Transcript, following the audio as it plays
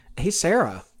Hey,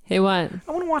 Sarah. Hey, what?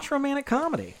 I want to watch romantic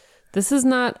comedy. This is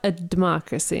not a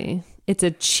democracy. It's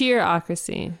a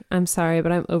cheerocracy. I'm sorry,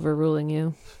 but I'm overruling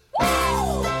you.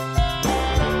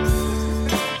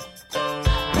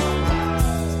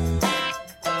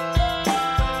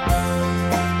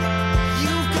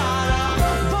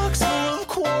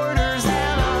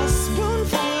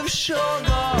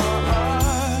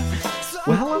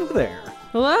 Well, hello there.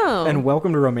 Hello. And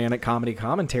welcome to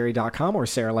romanticcomedycommentary.com, or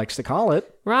Sarah likes to call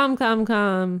it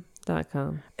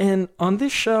romcomcom.com. And on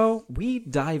this show, we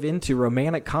dive into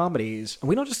romantic comedies, and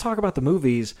we don't just talk about the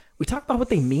movies, we talk about what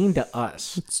they mean to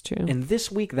us. It's true. And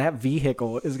this week, that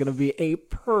vehicle is going to be a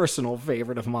personal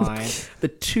favorite of mine, the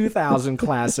 2000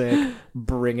 classic,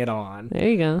 Bring It On. There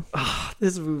you go. Oh,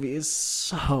 this movie is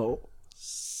so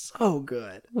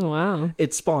good. Oh, wow.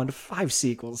 It spawned 5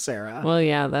 sequels, Sarah. Well,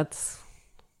 yeah, that's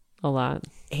a lot.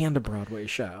 And a Broadway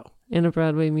show. In a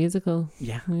Broadway musical.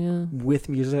 Yeah. Yeah. With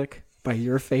music by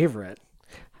your favorite.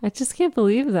 I just can't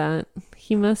believe that.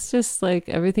 He must just, like,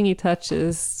 everything he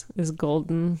touches is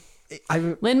golden.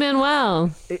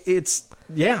 Lin-Manuel.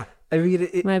 Yeah. I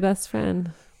mean, My best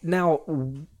friend. Now,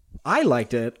 I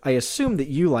liked it. I assume that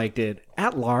you liked it.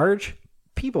 At large,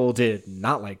 people did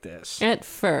not like this. At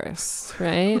first,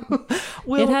 right?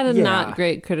 Well, it had a yeah. not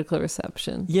great critical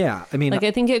reception. Yeah. I mean, Like,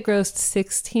 I think it grossed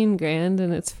 $16,000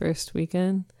 in its first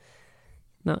weekend.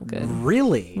 Not good.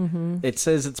 really? Mm-hmm. It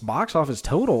says its box office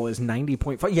total is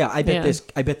 90.5. Yeah, I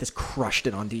bet this crushed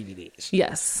it on DVDs.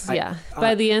 Yes. Yeah.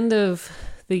 By the end of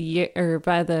the year, or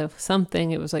by the something,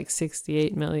 it was like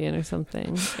 68 million or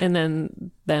something. And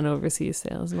then overseas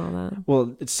sales and all that.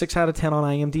 Well, it's 6 out of 10 on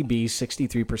IMDb,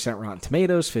 63% Rotten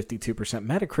Tomatoes, 52%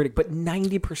 Metacritic, but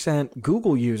 90%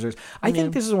 Google users. I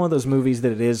think this is one of those movies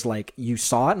that it is like you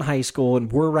saw it in high school,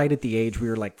 and we're right at the age we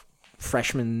were like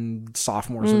freshmen,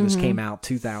 sophomores when this came out,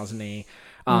 2008.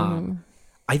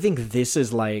 I think this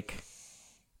is like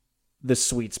the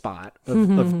sweet spot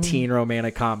of teen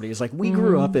romantic comedies. Like, we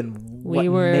grew up in what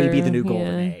maybe the new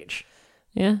golden age.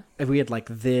 Yeah. And we had like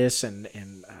this and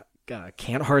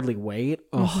Can't Hardly Wait.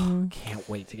 Oh, can't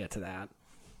wait to get to that.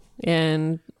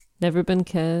 And Never Been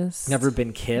Kissed. Never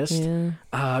Been Kissed. Yeah.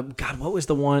 God, what was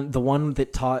the one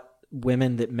that taught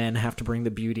women that men have to bring the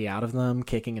beauty out of them,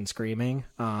 kicking and screaming?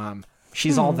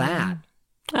 She's All That.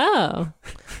 Oh.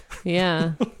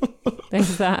 Yeah.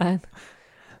 There's that.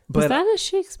 But Is that a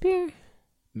Shakespeare?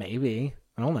 maybe.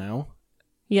 I don't know.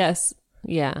 Yes.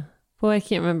 Yeah. Boy, I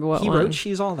can't remember what He one. wrote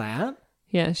She's All That?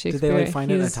 Yeah, Shakespeare. Did they find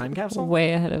it in a He's time capsule?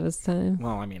 Way ahead of his time.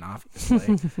 Well, I mean,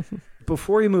 obviously.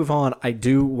 Before we move on, I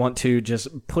do want to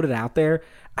just put it out there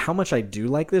how much I do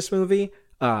like this movie.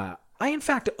 I, in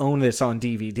fact, own this on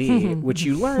DVD, which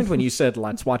you learned when you said,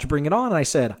 let's watch Bring It On. And I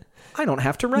said, I don't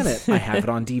have to rent it. I have it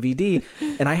on DVD.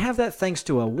 And I have that thanks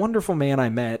to a wonderful man I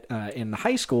met in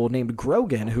high school named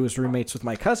Grogan, who was roommates with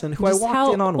my cousin, who Just I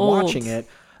walked in on watching it.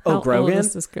 How Oh, Grogan? old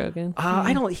is this Grogan?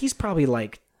 I don't, he's probably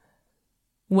like,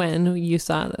 When you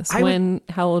saw this?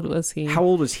 How old was he? how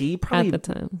old was he? Probably at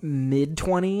the time?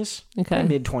 mid-20s. Okay.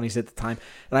 Mid-20s at the time.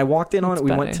 And I walked in on it.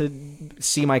 We went better. to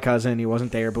see my cousin. He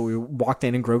wasn't there, but we walked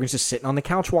in and Grogan's just sitting on the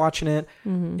couch watching it,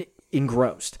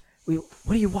 engrossed.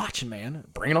 What are you watching, man?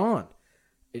 Bring it on.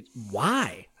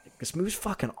 Why? This movie's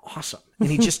fucking awesome. And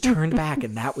he just turned back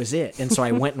and that was it. And so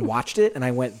I went and watched it and I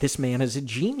went, this man is a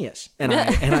genius. And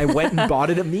I went and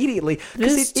bought it immediately.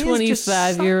 This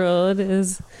 25-year-old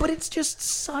is... But it's just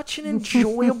such an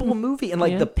enjoyable movie. And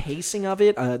like the pacing of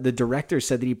it, the director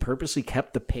said that he purposely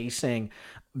kept the pacing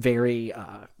very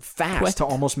fast Quick. to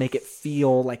almost make it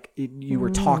feel like you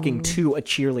were talking to a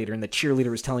cheerleader and the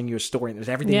cheerleader was telling you a story and there's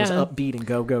everything was upbeat and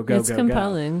go, It's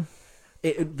compelling.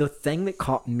 The thing that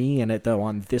caught me in it though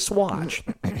on this watch,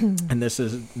 and this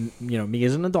is me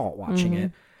as an adult watching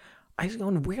it, I was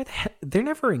going, where the heck? They're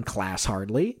never in class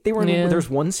hardly. They were. There's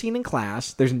one scene in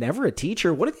class. There's never a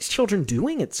teacher. What are these children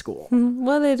doing at school?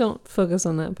 Well, they don't focus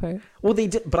on that part. Well, they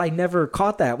did, but I never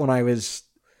caught that when I was,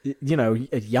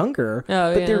 younger.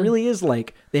 Oh, but there really is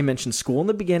like they mentioned school in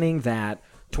the beginning that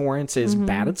Torrance is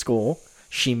bad at school.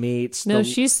 She meets.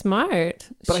 She's smart.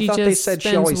 But she I thought just they said she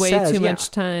spends always way says, too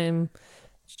much time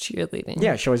cheerleading.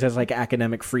 Yeah, she always has like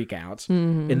academic freakouts,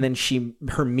 and then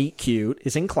her meet cute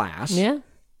is in class. Yeah.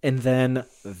 And then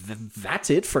that's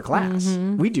it for class.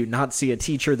 We do not see a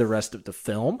teacher the rest of the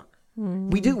film.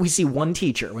 We see one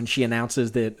teacher when she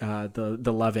announces that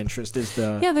the love interest is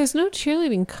the... Yeah, there's no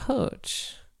cheerleading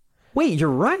coach. Wait, you're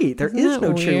right. There is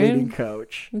no cheerleading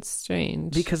coach. It's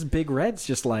strange. Because Big Red's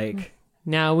just like...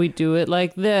 Now we do it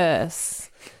like this.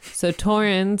 So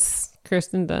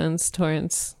Kirsten Dunst,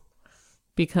 Torrance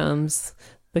becomes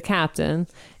the captain.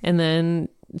 And then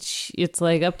it's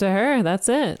like up to her. That's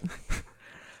it.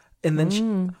 And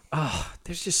then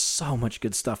there's just so much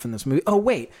good stuff in this movie. Oh,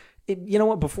 wait. You know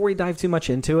what? Before we dive too much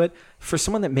into it, for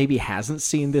someone that maybe hasn't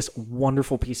seen this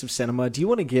wonderful piece of cinema, do you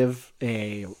want to give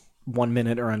a 1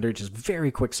 minute or under, just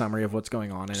very quick summary of what's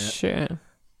going on in it? Sure.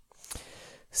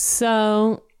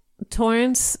 So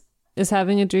Torrance is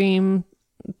having a dream,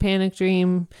 panic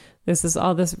dream. This is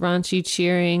all this raunchy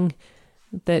cheering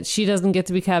that she doesn't get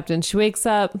to be captain. She wakes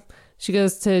up, she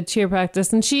goes to cheer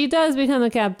practice, and she does become the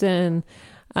captain.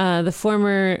 The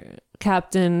former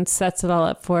captain sets it all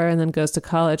up for her and then goes to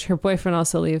college. Her boyfriend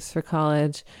also leaves for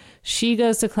college. She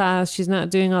goes to class. She's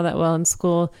not doing all that well in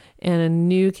school. And a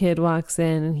new kid walks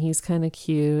in and he's kind of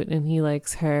cute and he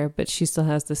likes her, but she still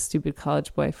has this stupid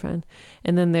college boyfriend.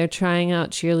 And then they're trying out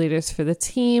cheerleaders for the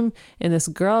team. And this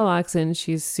girl walks in.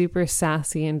 She's super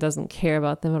sassy and doesn't care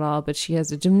about them at all, but she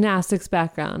has a gymnastics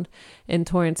background. And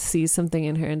Torrance sees something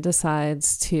in her and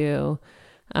decides to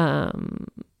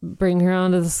bring her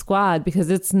onto the squad because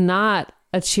it's not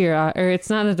it's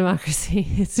not a democracy.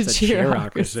 It's a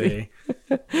cheerocracy.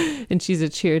 And she's a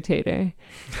cheertator.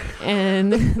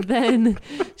 And then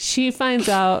she finds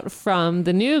out from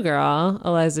the new girl,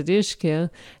 Eliza Dushku,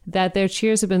 that their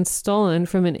cheers have been stolen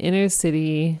from an inner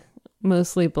city,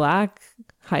 mostly black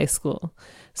high school.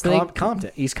 So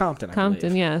Compton, East Compton.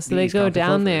 Compton, yeah. So they go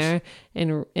down there,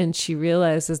 and she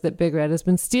realizes that Big Red has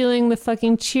been stealing the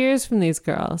fucking cheers from these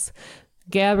girls.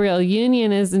 Gabrielle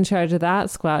Union is in charge of that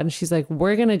squad, and she's like,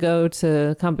 we're going to go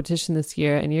to competition this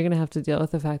year, and you're going to have to deal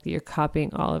with the fact that you're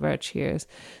copying all of our cheers.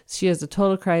 She has a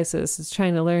total crisis. Is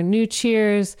trying to learn new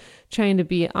cheers, trying to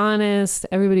be honest.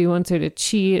 Everybody wants her to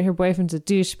cheat. Her boyfriend's a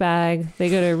douchebag. They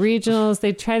go to regionals.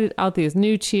 They try out these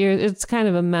new cheers. It's kind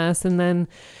of a mess, and then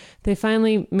they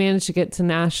finally manage to get to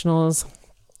nationals.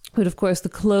 But of course, the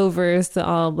Clovers, the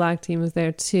all-black team, is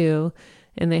there too,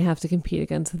 and they have to compete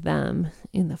against them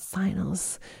in the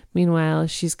finals. Meanwhile,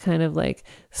 she's kind of like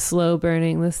slow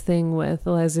burning this thing with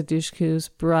Eliza Dushku's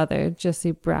brother,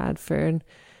 Jesse Bradford,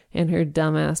 and her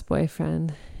dumbass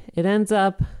boyfriend. It ends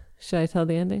up, should I tell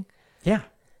the ending? Yeah.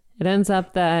 It ends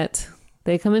up that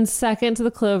they come in second to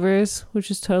the Clovers, which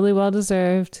is totally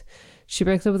well-deserved. She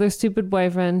breaks up with her stupid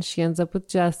boyfriend. She ends up with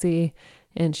Jesse,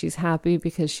 and she's happy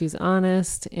because she's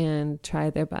honest and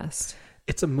tried their best.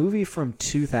 It's a movie from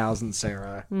 2000,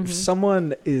 Sarah. Mm-hmm. If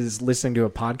someone is listening to a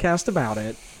podcast about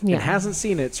it and hasn't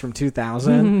seen it, it's from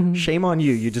 2000, shame on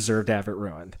you. You deserve to have it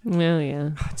ruined. Oh, yeah.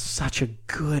 It's such a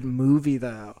good movie,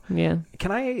 though. Yeah.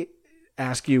 Can I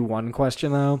ask you one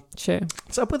question, though? Sure.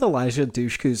 What's up with Eliza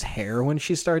Dushku's hair when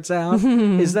she starts out?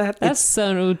 Is that... That's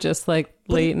so just like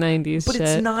late 90s but shit.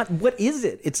 it's not... What is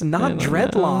it? It's not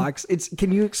dreadlocks. It's...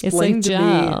 Can you explain it's like to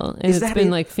gel, me? and it's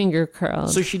been like finger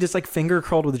curled. So she just like finger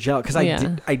curled with gel? Because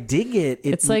I dig it.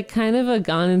 It's like kind of a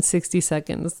Gone in 60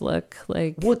 Seconds look.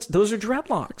 Like those are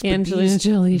dreadlocks. Angelina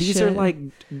Jolie These shit. are like...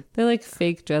 They're like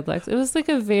fake dreadlocks. It was like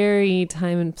a very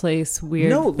time and place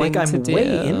weird thing to do.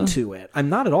 way into it. I'm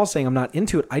not at all saying I'm not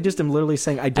into it. I just am literally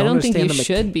saying I don't understand think you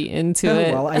should be into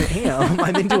it. Well, I am.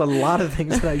 I'm into a lot of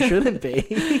things that I shouldn't be.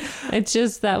 It's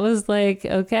just that was like,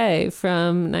 okay,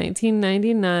 from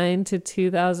 1999 to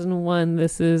 2001,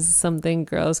 this is something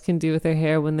girls can do with their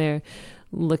hair when they're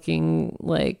looking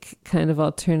like kind of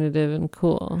alternative and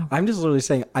cool. I'm just literally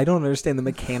saying I don't understand the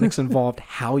mechanics involved,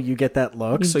 how you get that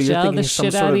look. So you're gel thinking the some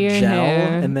shit sort out of your gel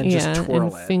hair, and then just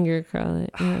twirl and it. finger curl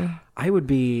it. Yeah. I would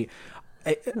be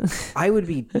a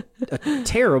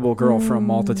terrible girl for a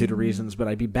multitude of reasons, but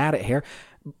I'd be bad at hair.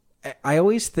 I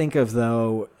always think of,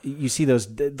 though, you see those,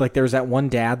 like there was that one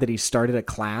dad that he started a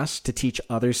class to teach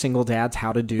other single dads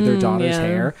how to do their daughter's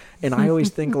hair. And I always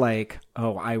think like,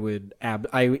 oh,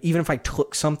 even if I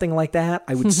took something like that,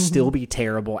 I would still be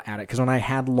terrible at it. Because when I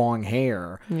had long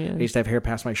hair, I used to have hair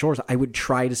past my shoulders. I would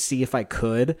try to see if I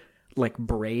could like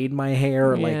braid my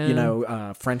hair,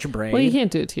 like, French braid. Well, you can't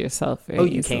do it to yourself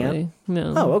very you easily. can't?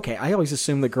 No. Oh, okay. I always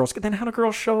assume that girls... Then how do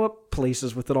girls show up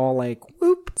places with it all like,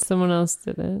 whoop? Someone else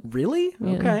did it. Really?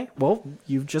 Yeah. Okay. Well,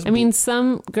 you've just... I mean,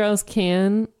 some girls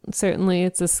can. Certainly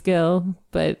it's a skill,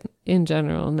 but in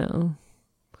general, no.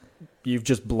 You've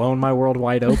just blown my world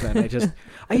wide open.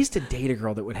 I used to date a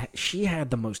girl that she had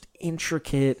the most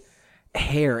intricate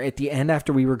hair at the end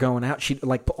after we were going out. She'd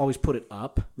like always put it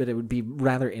up, but it would be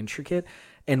rather intricate.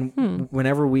 And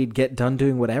whenever we'd get done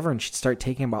doing whatever and she'd start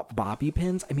taking about bobby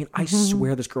pins, I mean, I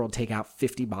swear this girl would take out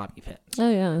 50 bobby pins. Oh,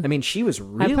 yeah. I mean, she was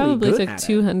really good at it. I probably took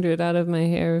 200 out of my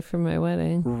hair for my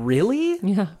wedding. Really?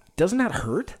 Yeah. Doesn't that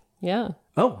hurt? Yeah.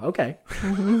 Oh, okay.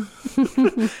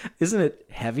 Isn't it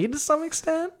heavy to some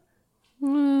extent?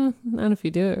 Not if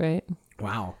you do it right.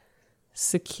 Wow.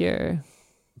 Secure.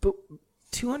 But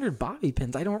 200 bobby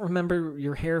pins. I don't remember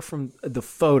your hair from the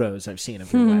photos I've seen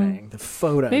of your wedding. The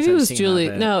photos. Maybe it I've was seen Julie.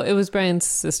 of it. No, it was Brian's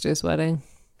sister's wedding.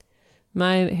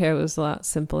 My hair was a lot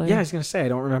simpler. Yeah, I was gonna say I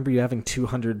don't remember you having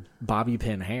 200 bobby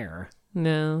pin hair.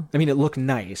 No. I mean, it looked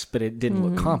nice, but it didn't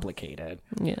look complicated.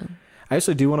 Yeah. I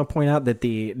also do want to point out that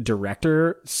the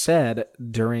director said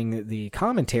during the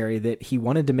commentary that he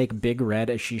wanted to make Big Red,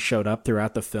 as she showed up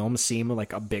throughout the film, seem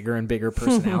like a bigger and bigger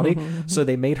personality. So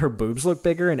they made her boobs look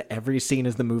bigger in every scene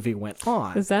as the movie went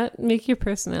on. Does that make your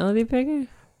personality bigger?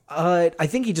 I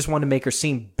think he just wanted to make her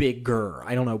seem bigger.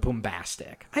 I don't know,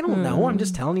 bombastic. I don't know. I'm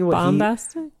just telling you what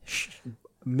Bombastic?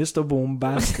 Mr.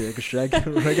 Bombastic.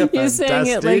 You're saying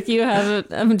it like you have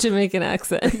a Jamaican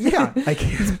accent. Yeah, I It's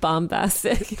can't.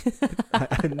 bombastic.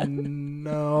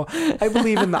 No, I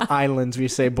believe in the islands we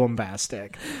say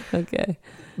bombastic. Okay.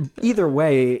 Either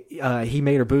way, he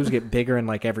made her boobs get bigger in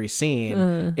like every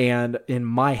scene, and in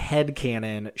my head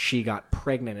canon, she got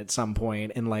pregnant at some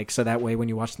point, and like so that way when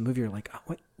you watch the movie, you're like,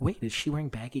 oh, wait, is she wearing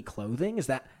baggy clothing? Is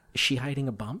she hiding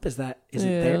a bump? Is it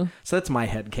there? So that's my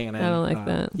head canon. I don't like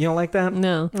that. You don't like that?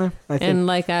 No. I think. And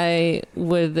like I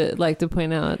would like to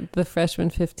point out, the freshman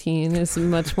 15 is a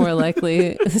much more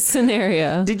likely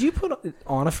scenario. Did you put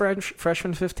on a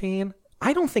freshman 15?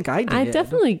 I don't think I did. I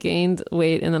definitely gained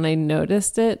weight, and then I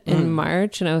noticed it in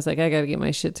March, and I was like, I got to get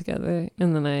my shit together.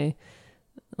 And then I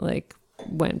like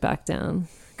went back down.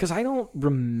 Because I don't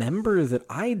remember that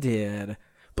I did,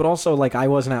 but also like I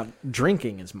wasn't out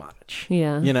drinking as much.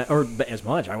 Yeah. You know, or as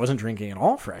much. I wasn't drinking at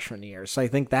all freshman year. So I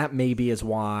think that maybe is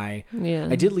why Yeah.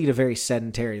 I did lead a very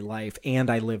sedentary life, and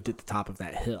I lived at the top of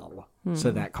that hill. So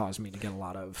that caused me to get a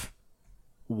lot of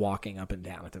walking up and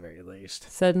down at the very least.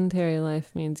 Sedentary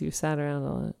life means you sat around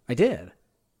a lot. I did.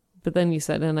 But then you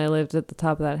said, and I lived at the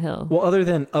top of that hill. Well, other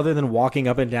than walking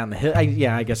up and down the hill,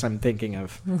 I guess I'm thinking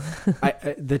of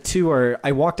the two are.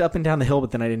 I walked up and down the hill,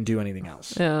 but then I didn't do anything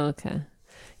else. Oh, okay.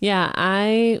 Yeah,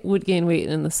 I would gain weight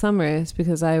in the summers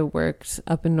because I worked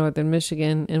up in northern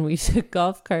Michigan and we took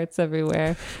golf carts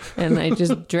everywhere, and I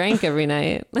just drank every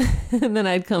night. And then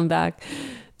I'd come back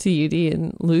to UD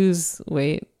and lose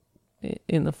weight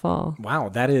in the fall. Wow,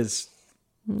 that is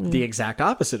the exact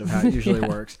opposite of how it usually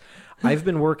works. I've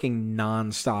been working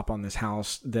nonstop on this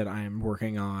house that I'm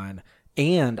working on,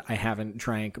 and I haven't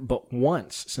drank but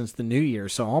once since the new year.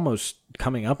 So almost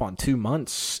coming up on 2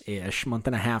 months-ish, month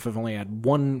and a half. I've only had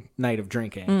one night of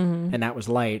drinking, and that was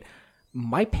light.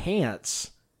 My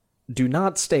pants do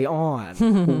not stay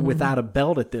on without a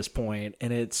belt at this point,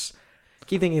 and it's...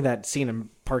 keep thinking of that scene in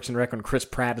Parks and Rec when Chris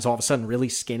Pratt is all of a sudden really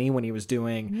skinny when he was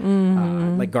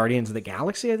doing like Guardians of the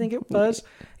Galaxy, I think it was.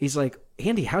 He's like,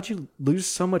 Andy, how'd you lose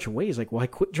so much weight? He's like, well, I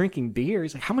quit drinking beer.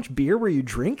 He's like, how much beer were you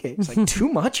drinking? He's like, too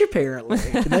much apparently.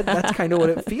 And that's kind of what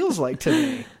it feels like to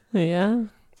me. Yeah,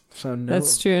 So no,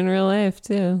 that's true in real life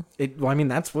too. Well, I mean,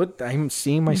 that's what I'm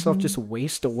seeing myself just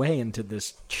waste away into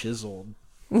this chiseled.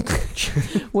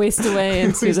 Waste away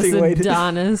into Wasting this away to-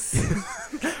 Adonis.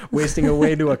 Wasting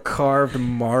away to a carved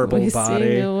marble Wasting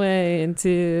body. away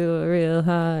into a real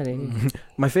hottie.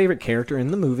 My favorite character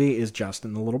in the movie is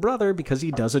Justin, the little brother, because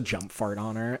he does a jump fart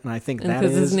on her, and I think that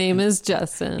Because is... his name is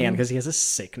Justin. and because he has a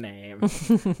sick name.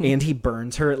 And he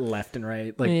burns her left and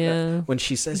right. Like Yeah. when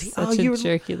she says, Such a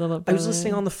jerky little I was brother.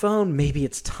 listening on the phone. Maybe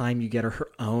it's time you get her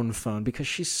own phone because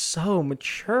she's so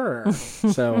mature.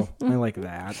 So I like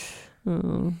that.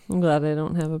 I'm glad I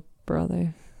don't have a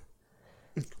brother.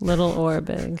 Little or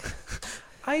big.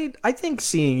 I think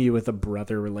seeing you with a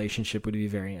brother relationship would be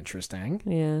very interesting.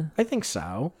 Yeah. I think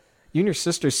so. You and your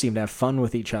sisters seem to have fun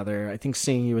with each other. I think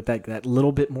seeing you with that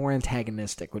little bit more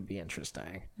antagonistic would be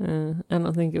interesting. I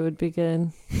don't think it would be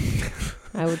good.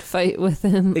 I would fight with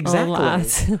him Exactly. a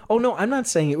lot. Oh, no, I'm not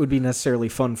saying it would be necessarily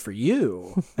fun for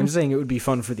you. I'm saying it would be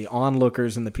fun for the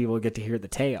onlookers and the people who get to hear the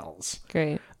tales.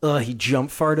 Great. He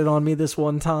jump farted on me this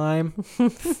one time.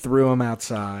 Threw him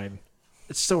outside.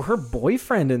 So her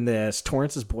boyfriend in this,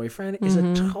 Torrance's boyfriend, is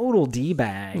a total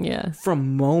D-bag Yeah.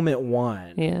 from moment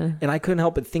one. Yeah. And I couldn't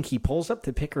help but think he pulls up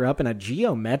to pick her up in a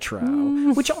Geo Metro,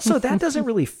 which also, that doesn't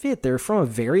really fit. They're from a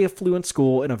very affluent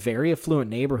school in a very affluent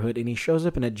neighborhood, and he shows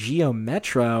up in a Geo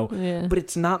Metro, Yeah. but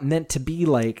it's not meant to be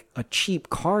like a cheap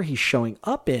car he's showing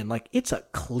up in. Like, it's a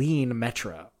clean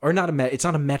Metro. Or not it's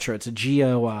not a Metro, it's a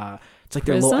Geo, it's like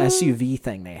their little Prism? SUV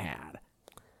thing they had.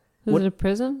 Is What- it a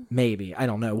prism? Maybe. I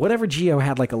don't know. Whatever Geo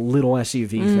had like a little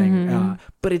SUV thing.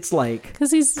 But it's like...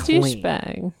 Because he's a Clean.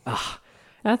 douchebag.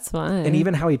 That's fine. And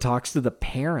even how he talks to the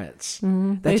parents.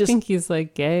 they think he's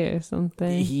like gay or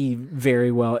something. He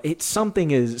very well... Something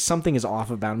is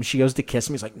off about him. She goes to kiss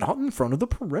him. He's like, not in front of the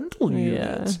parental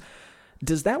units.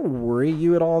 Does that worry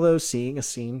you at all, though, seeing a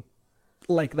scene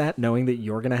like that, knowing that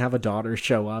you're going to have a daughter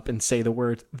show up and say the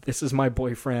words, "This is my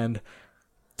boyfriend,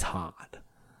 Todd"?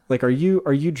 Like, are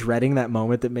you dreading that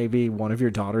moment that maybe one of your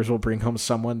daughters will bring home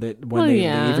someone that when they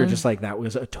leave, you're just like, that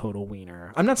was a total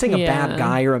wiener? I'm not saying a bad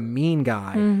guy or a mean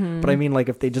guy, but I mean, like,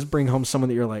 if they just bring home someone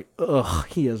that you're like, ugh,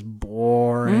 he is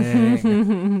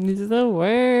boring. He's the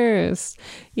worst.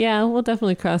 Yeah, we'll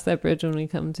definitely cross that bridge when we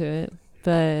come to it.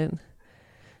 But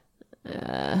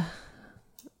I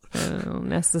don't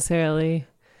necessarily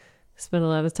spend a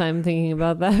lot of time thinking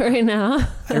about that right now.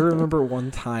 I remember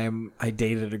one time I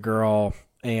dated a girl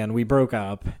and we broke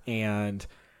up, and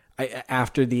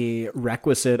after the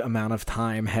requisite amount of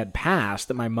time had passed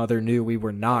that my mother knew we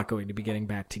were not going to be getting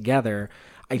back together,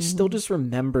 I still just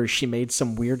remember she made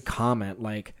some weird comment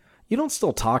like, "You don't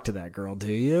still talk to that girl,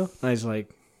 do you?" And I was like,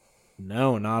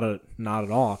 "No, not at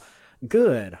all."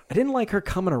 Good. I didn't like her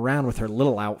coming around with her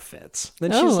little outfits.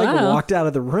 Then she just walked out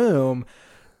of the room,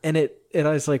 and I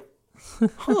was like,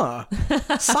 huh,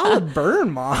 solid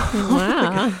burn, Mom.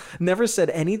 Wow. Never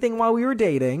said anything while we were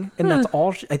dating, and that's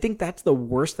all. I think that's the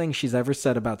worst thing she's ever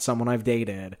said about someone I've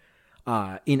dated,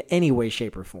 in any way,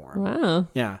 shape, or form. Wow.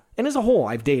 Yeah, and as a whole,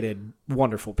 I've dated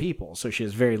wonderful people, so she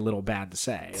has very little bad to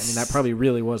say. I mean, that probably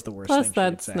really was the worst Plus, thing.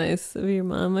 that's she could say. nice of your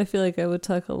mom. I feel like I would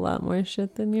talk a lot more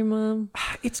shit than your mom.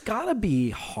 It's gotta be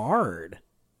hard,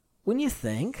 wouldn't you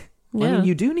think? Yeah. I mean,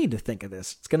 you do need to think of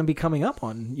this. It's going to be coming up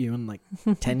on you in like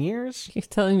 10 years. You're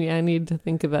telling me I need to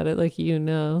think about it like you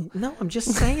know. No, I'm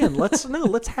just saying.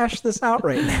 Let's hash this out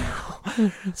right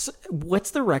now. So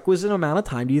what's the requisite amount of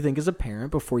time do you think as a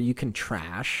parent before you can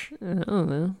trash? I don't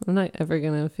know. I'm not ever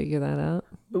going to figure that out.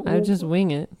 I would just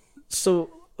wing it.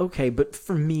 So, okay, but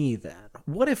for me then,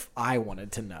 what if I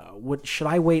wanted to know? Should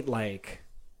I wait like...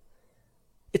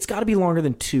 It's got to be longer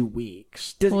than 2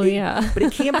 weeks. Yeah, but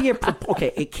it can't be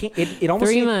okay. It can't. It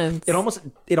almost 3 months.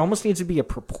 It almost needs to be a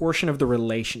proportion of the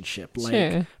relationship. Like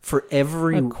Sure. for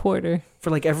every a quarter. For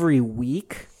like every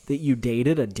week that you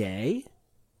dated, a day,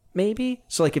 maybe.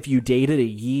 So like if you dated a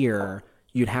year,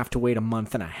 you'd have to wait a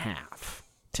month and a half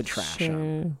to trash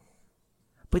them.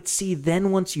 But see,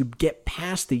 then once you get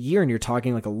past the year and you're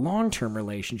talking like a long-term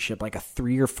relationship, like a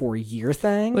 3 or 4 year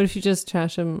thing. What if you just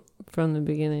trash them from the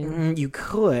beginning? You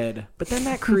could, but then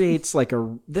that creates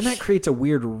a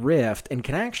weird rift and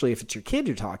can actually, if it's your kid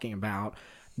you're talking about,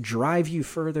 drive you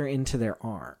further into their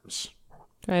arms.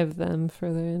 Drive them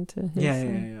further into his... Yeah.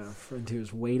 Into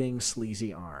his waiting,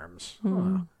 sleazy arms.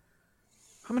 Huh.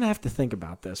 I'm going to have to think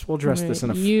about this. We'll address this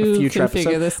in a future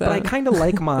episode. But I kind of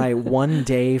like my 1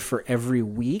 day for every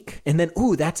week. And then,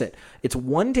 that's it. It's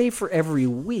 1 day for every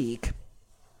week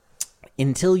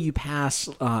until you pass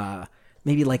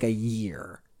maybe like a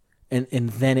year. And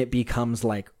then it becomes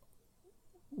like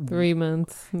 3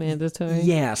 months mandatory.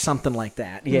 Yeah, something like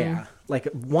that. Yeah. Like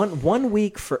one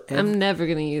week for I'm never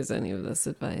going to use any of this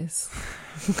advice.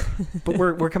 But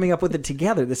we're coming up with it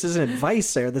together. This isn't advice,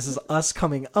 Sarah. This is us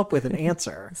coming up with an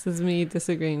answer. This is me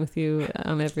disagreeing with you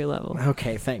on every level.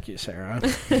 Okay, thank you, Sarah.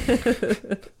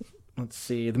 Let's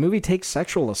see. The movie takes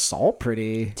sexual assault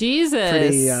pretty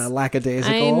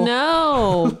lackadaisical. I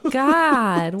know.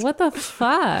 God, what the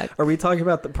fuck? Are we talking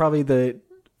about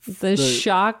the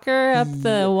shocker up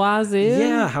the wazoo?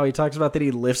 Yeah, how he talks about that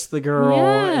he lifts the girl.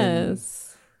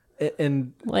 Yes.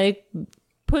 And like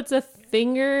puts a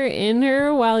finger in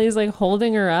her while he's like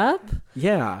holding her up.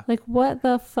 Yeah. Like, what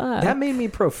the fuck? That made me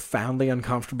profoundly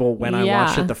uncomfortable when I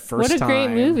watched it the first time. What a great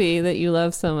movie that you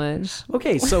love so much.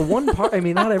 Okay, so one part, I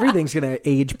mean, not everything's going to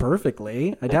age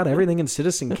perfectly. I doubt everything in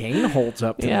Citizen Kane holds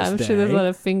up to this day. Yeah, I'm sure there's a lot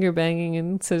of finger banging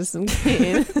in Citizen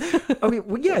Kane. Okay,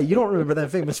 well, yeah, you don't remember that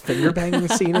famous finger banging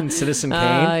scene in Citizen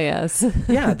Kane? Oh, yes.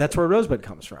 Yeah, that's where Rosebud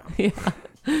comes from. Yeah.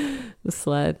 The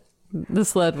sled. The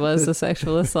sled was a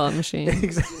sexual assault machine.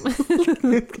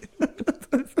 Exactly.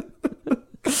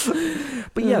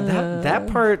 But yeah, that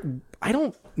part, I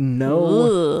don't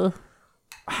know.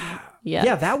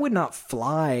 Yeah, that would not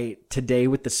fly today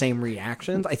with the same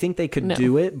reactions. I think they could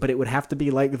do it, but it would have to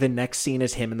be like the next scene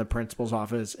is him in the principal's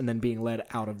office and then being led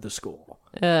out of the school.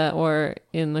 Or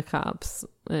in the cops.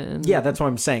 Yeah, that's what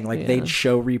I'm saying. Like they'd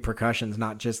show repercussions,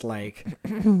 not just like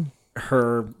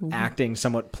her acting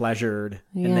somewhat pleasured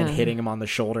and then hitting him on the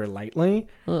shoulder lightly.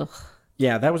 Ugh.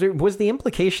 Yeah, that was the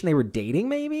implication they were dating,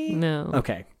 maybe? No.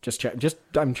 Okay, just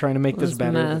I'm trying to make this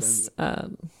better. Messed up.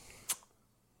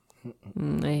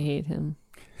 I hate him.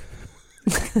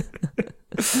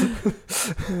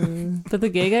 But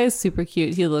the gay guy is super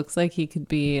cute. He looks like he could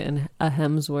be a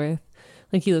Hemsworth.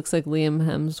 Like he looks like Liam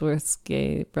Hemsworth's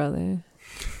gay brother.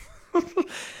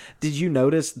 Did you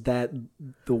notice that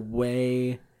the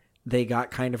way they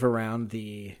got kind of around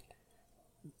the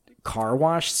car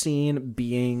wash scene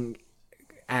being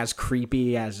as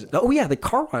creepy as the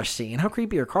car wash scene. How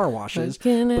creepy are car washes?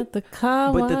 Looking at the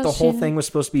car But that the whole washing. thing was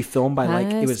supposed to be filmed by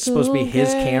like High it was supposed to be his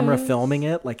school camera girls. filming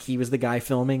it, like he was the guy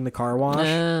filming the car wash,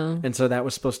 Oh. and so that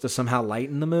was supposed to somehow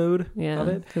lighten the mood of Yeah,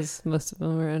 it. because most of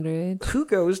them were underage. Who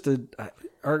goes to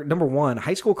or number one,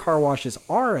 high school car washes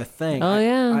are a thing. Oh,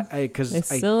 yeah. Because They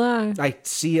still are. I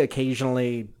see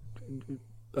occasionally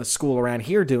a school around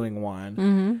here doing one,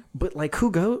 Mm-hmm. but like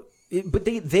who go? But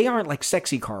they aren't like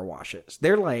sexy car washes.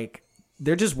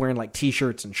 They're just wearing like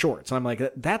t-shirts and shorts, and I'm like,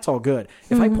 that's all good.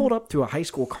 If I pulled up to a high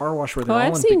school car wash where they're all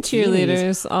I've in seen bikinis,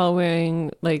 cheerleaders all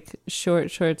wearing like short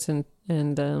shorts and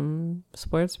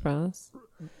sports bras.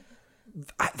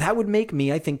 that would make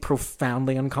me, I think,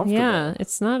 profoundly uncomfortable. Yeah,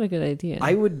 it's not a good idea.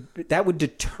 That would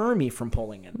deter me from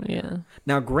pulling in there. Yeah.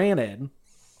 Now, granted,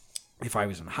 if I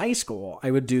was in high school,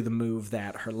 I would do the move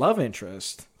that her love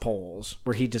interest pulls,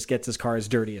 where he just gets his car as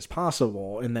dirty as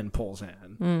possible and then pulls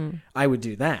in. I would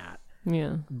do that.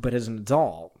 Yeah. But as an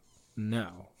adult,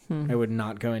 no. I would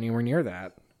not go anywhere near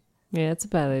that. Yeah, it's a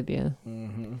bad idea.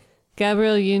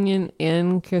 Gabrielle Union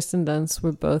and Kirsten Dunst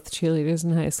were both cheerleaders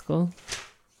in high school.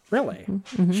 Really?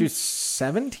 She was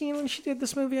 17 when she did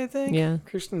this movie, I think? Yeah.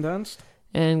 Kirsten Dunst?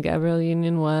 And Gabrielle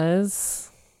Union was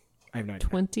I have no idea.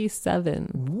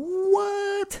 27.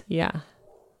 What? Yeah.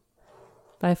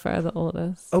 By far the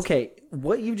oldest. Okay,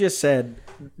 what you just said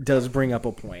does bring up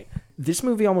a point. This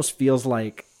movie almost feels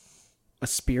like a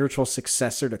spiritual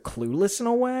successor to Clueless in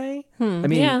a way. I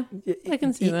mean, yeah, I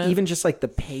can see that. Even just like the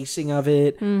pacing of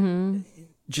it,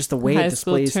 just the way High it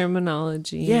school displays.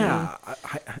 terminology. Yeah,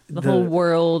 The whole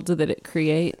world that it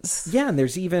creates. Yeah, and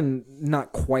there's even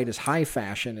not quite as high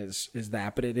fashion as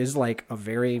that, but it is like a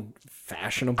very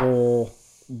fashionable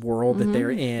world that they're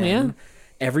in. Yeah.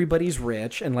 Everybody's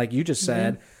rich, and like you just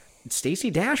said, Stacey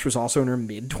Dash was also in her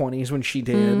mid-20s when she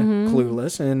did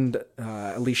Clueless, and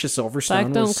Alicia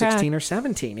Silverstone Don't was Crack. 16 or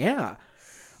 17. Yeah.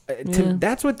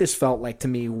 That's what this felt like to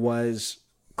me, was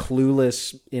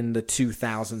Clueless in the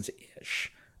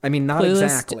 2000s-ish. I mean, not Clueless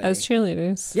exactly. as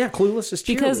cheerleaders. Yeah, Clueless is cheerleaders.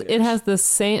 Because it has the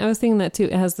same, I was thinking that too,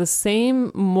 it has the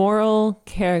same moral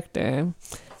character,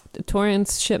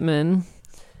 Torrance Shipman,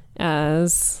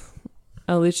 as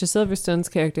Alicia Silverstone's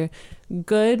character.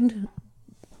 Good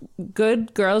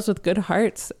girls with good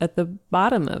hearts at the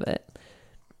bottom of it,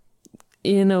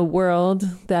 in a world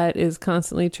that is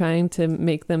constantly trying to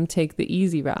make them take the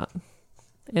easy route.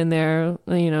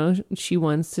 And she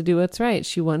wants to do what's right.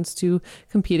 She wants to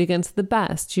compete against the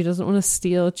best. She doesn't want to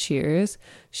steal cheers.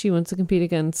 She wants to compete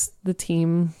against the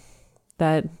team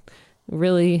that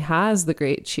really has the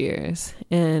great cheers.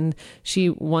 And she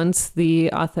wants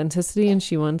the authenticity, and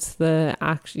she wants the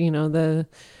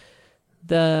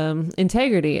the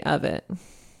integrity of it.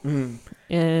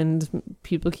 And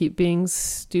people keep being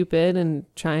stupid and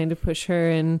trying to push her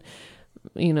in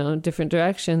different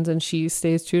directions, and she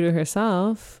stays true to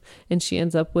herself, and she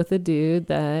ends up with a dude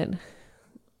that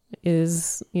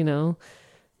is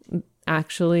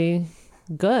actually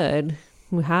good,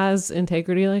 who has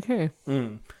integrity like her.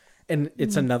 And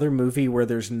it's another movie where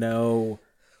there's no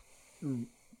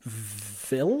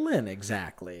villain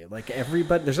exactly. Like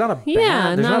everybody, there's not a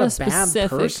bad, there's not a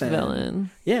specific bad person. villain.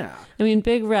 Yeah. I mean,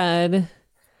 Big Red,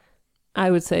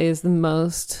 I would say, is the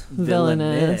most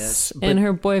villainous, but- and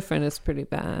her boyfriend is pretty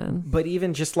bad. But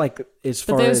even just like as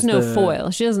far But there's as no the- foil.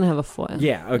 She doesn't have a foil.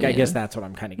 Yeah, okay, I guess that's what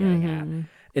I'm kind of getting at.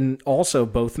 And also,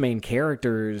 both main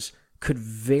characters could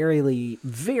very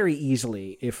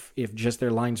easily, if just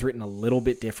their lines written a little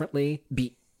bit differently,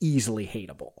 be easily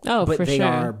hateable. Oh, but for they sure.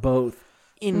 are both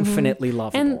infinitely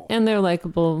lovable. And they're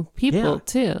likable people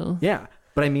too. Yeah,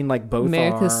 but I mean, like both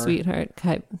America's are sweetheart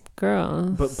type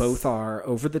girls. but both are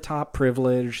over the top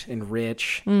privileged and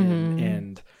rich Mm-hmm.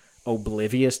 and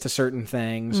oblivious to certain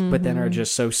things, but then are Mm-hmm.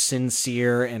 just so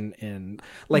sincere and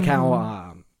like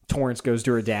how Torrance goes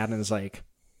to her dad and is like,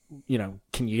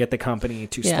 can you get the company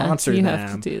to Yeah, sponsor you them?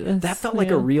 have to do this. That felt like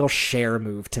Yeah. a real Cher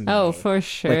move to me. Oh, for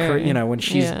sure. Like her, when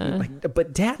she's Yeah. like,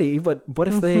 but daddy, but what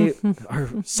if they are,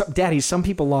 daddy, some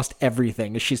people lost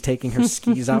everything as she's taking her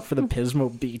skis out for the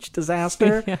Pismo Beach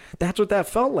disaster. Yeah. That's what that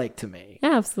felt like to me.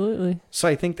 Yeah, absolutely. So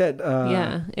I think that,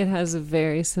 Yeah, it has a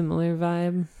very similar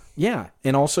vibe. yeah.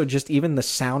 And also just even the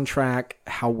soundtrack,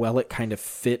 how well it kind of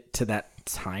fit to that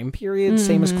time period.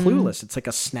 Same as Clueless. It's like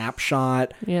a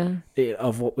snapshot Yeah.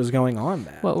 of what was going on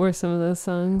then. What were some of those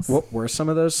songs? What were some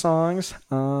of those songs?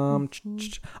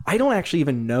 I don't actually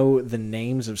even know the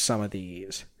names of some of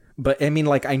these, but I mean,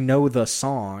 like I know the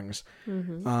songs.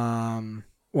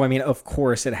 Well, I mean, of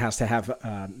course, it has to have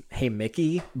 "Hey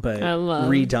Mickey," but I love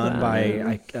redone that.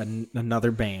 by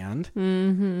another band.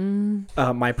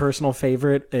 Mm-hmm. My personal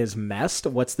favorite is "Messed."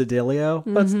 What's the dealio?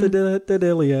 What's the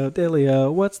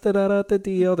dealio? What's the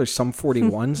deal? There's some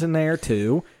 41s in there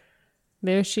too.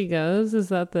 There She Goes. Is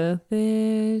that the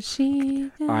There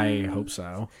She Goes? I hope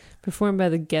so. Performed by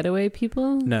the Getaway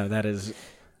People? No, that is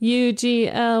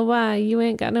UGLY. You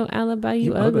ain't got no alibi.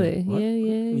 You ugly. What? Yeah,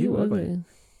 You ugly.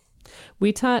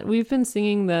 We've been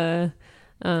singing the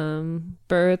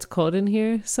Burr, It's Cold in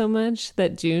Here so much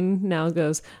that June now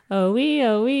goes, oh wee,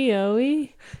 oh wee, oh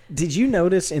wee. Did you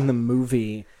notice in the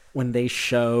movie when they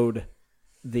showed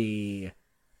the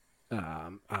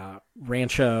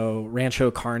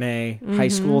Rancho Carne high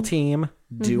school team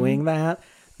doing that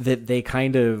they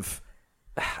kind of,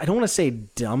 I don't want to say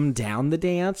dumbed down the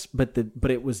dance, but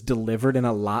it was delivered in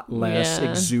a lot less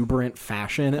exuberant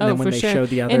fashion. And then when they showed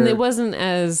the other, and it wasn't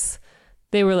as,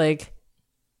 they were like,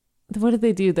 what did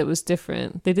they do that was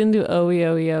different? They didn't do oe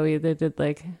oe oe. They did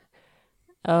like,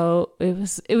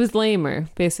 it was lamer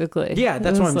basically. Yeah,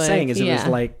 that's what I'm saying. Is it was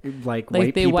like white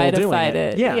they people whiteified doing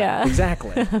it. Yeah, yeah,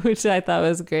 exactly. Which I thought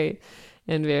was great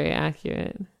and very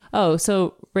accurate. Oh,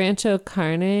 so Rancho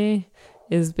Carne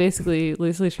is basically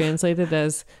loosely translated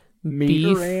as Meat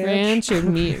beef ranch. ranch or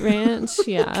meat ranch.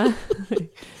 Yeah.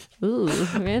 Ooh,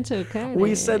 Rancho Carne.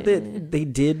 We said that they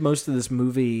did most of this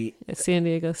movie at San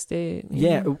Diego State.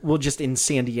 Yeah, well, just in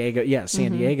San Diego. Yeah,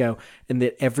 San Diego. And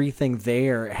that everything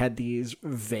there had these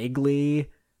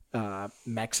vaguely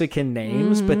Mexican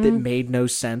names, but that made no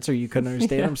sense or you couldn't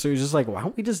understand them. So it was just like, why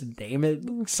don't we just name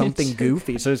it something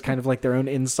goofy? So it's kind of like their own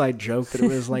inside joke that it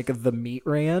was like the Meat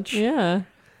Ranch. Yeah,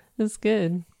 that's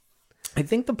good. I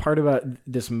think the part about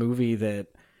this movie that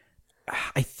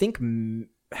I think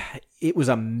it was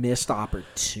a missed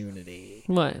opportunity.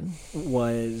 What?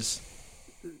 Was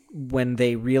when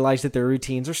they realize that their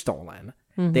routines are stolen,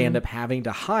 they end up having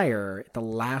to hire at the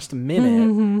last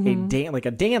minute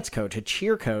a dance coach, a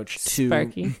cheer coach to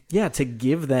Sparky. to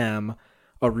give them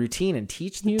a routine and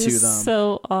teach He to was them.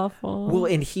 so awful. Well,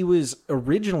 and he was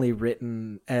originally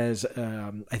written as,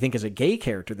 I think, as a gay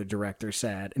character, the director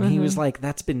said. And he was like,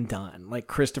 that's been done. Like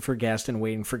Christopher Guest and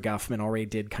Waiting for Guffman already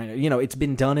did kind of, it's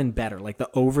been done and better. Like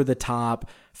the over-the-top,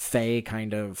 fey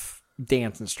kind of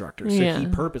dance instructor. So he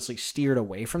purposely steered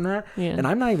away from that. Yeah. And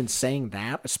I'm not even saying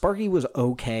that. Sparky was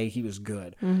okay. He was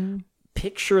good.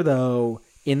 Picture, though,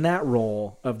 in that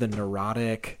role of the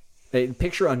neurotic...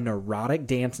 Picture a neurotic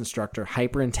dance instructor,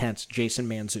 hyper intense Jason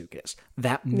Mantzoukas.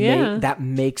 That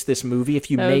makes this movie.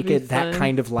 If you make it that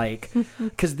kind of like,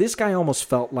 because this guy almost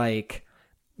felt like,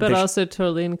 but also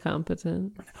totally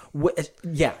incompetent.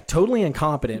 Totally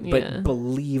incompetent, but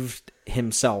believed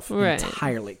himself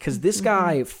entirely. Because this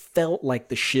guy felt like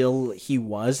the shill he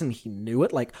was, and he knew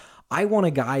it. Like, I want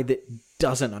a guy that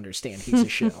doesn't understand he's a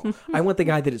shill. I want the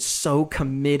guy that is so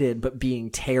committed but being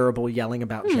terrible, yelling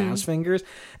about jazz fingers.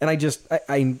 And I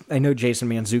know Jason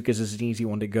Mantzoukas is an easy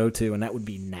one to go to, and that would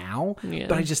be now. Yeah.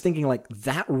 But I just thinking like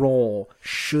that role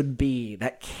should be,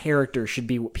 that character should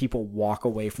be what people walk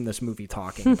away from this movie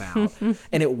talking about.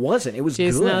 And it wasn't. It was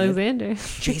Jason good. Alexander.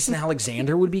 Jason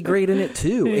Alexander would be great in it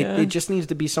too. Yeah. It just needs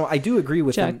to be so. I do agree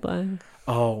with Jack Black.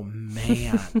 Oh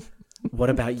man.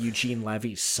 What about Eugene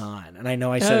Levy's son? And I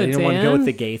know I said I didn't want to go with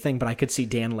the gay thing, but I could see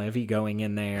Dan Levy going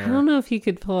in there. I don't know if he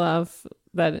could pull off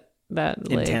that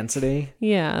intensity.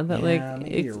 Like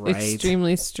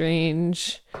extremely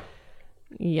strange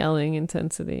yelling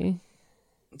intensity.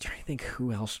 I'm trying to think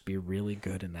who else would be really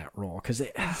good in that role, because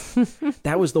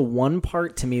that was the one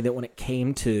part to me that when it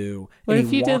came to. What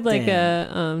if you did like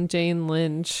a Jane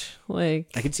Lynch?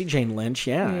 Like I could see Jane Lynch.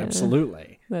 Yeah,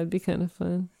 absolutely. That'd be kind of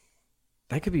fun.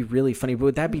 That could be really funny, but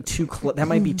would that be too that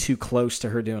might be too close to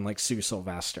her doing like Sue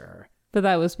Sylvester. But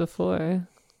that was before.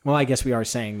 Well, I guess we are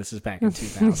saying this is back in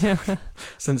 2000.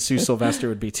 Since Sue Sylvester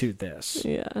would be to this.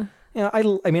 Yeah. Yeah,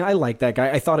 I mean, I like that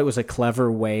guy. I thought it was a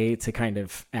clever way to kind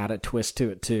of add a twist to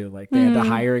it, too. Like, they had to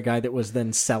hire a guy that was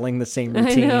then selling the same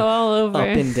routine all over. up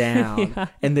and down.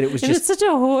 And that it was it's such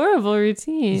a horrible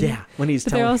routine. Yeah, when he's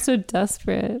they're all so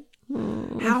desperate.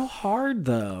 How hard,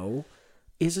 though,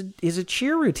 is a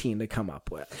cheer routine to come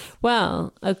up with?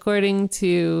 Well, according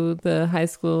to the high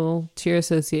school cheer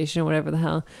association, or whatever the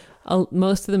hell,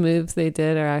 most of the moves they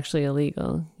did are actually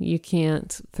illegal. You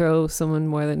can't throw someone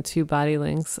more than 2 body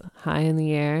lengths high in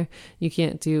the air. You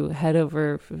can't do head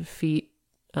over feet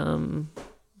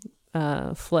flips.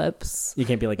 You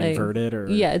can't be like inverted or...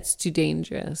 Yeah, it's too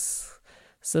dangerous.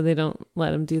 So they don't let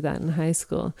them do that in high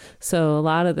school. So a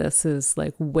lot of this is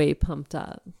like way pumped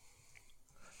up.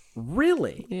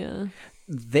 Really? Yeah.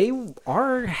 They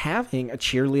are having a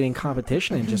cheerleading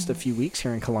competition in just a few weeks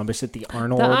here in Columbus at the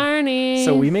Arnold. The Arnie.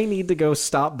 So we may need to go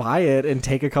stop by it and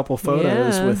take a couple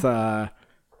photos Yeah.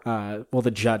 with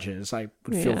the judges. I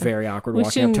would feel Yeah. very awkward We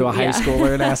walking up to a high shouldn't-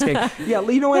 schooler and asking, "Yeah,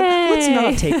 you know what? Let's Hey."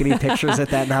 not take any pictures at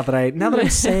that now that I'm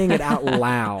saying it out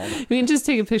loud." We can just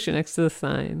take a picture next to the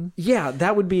sign. Yeah,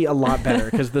 that would be a lot better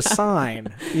because the sign,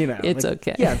 It's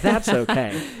okay. Yeah, that's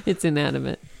okay. It's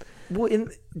inanimate. Well, in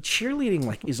cheerleading,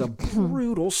 like, is a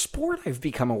brutal sport. I've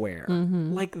become aware,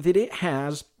 like that it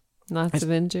has Lots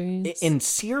of injuries. and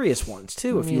serious ones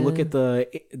too. If you look at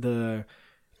the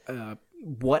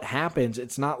what happens,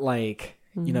 it's not like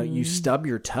you stub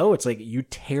your toe. It's like you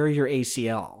tear your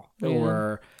ACL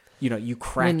or you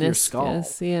crack your skull.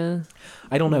 Meniscus, yeah.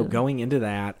 I don't know. Going into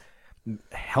that,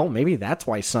 hell, maybe that's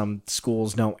why some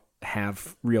schools don't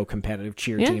have real competitive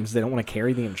cheer Yeah. teams. They don't want to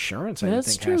carry the insurance. I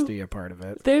That's think has true. to be a part of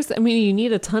it. You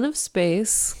need a ton of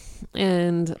space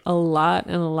and a lot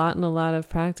of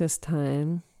practice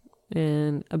time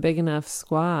and a big enough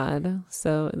squad.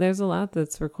 So there's a lot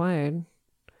that's required.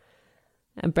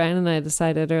 And Brian and I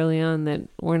decided early on that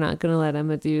we're not going to let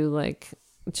Emma do like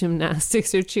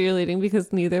gymnastics or cheerleading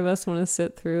because neither of us want to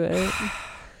sit through it.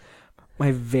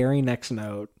 My very next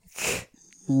note,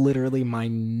 literally my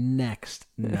next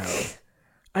note.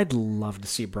 I'd love to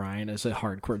see Brian as a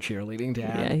hardcore cheerleading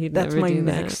dad. Yeah, he'd That's never my do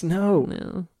that. next note.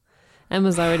 No.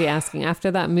 Emma's already asking after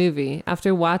that movie,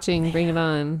 after watching Bring It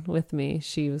On with me,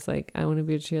 she was like, I want to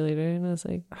be a cheerleader. And I was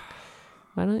like,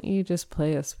 why don't you just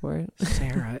play a sport?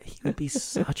 Sarah, he would be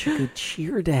such a good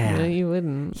cheer dad. No, you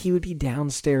wouldn't. He would be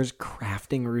downstairs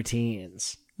crafting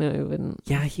routines. No, you wouldn't.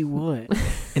 Yeah, he would.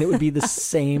 And it would be the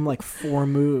same like 4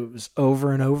 moves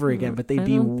over and over again, but they'd I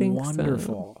be don't think so.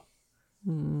 wonderful.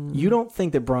 You don't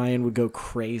think that Brian would go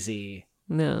crazy?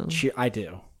 No. I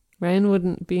do. Ryan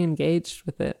wouldn't be engaged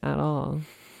with it at all.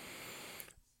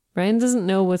 Ryan doesn't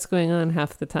know what's going on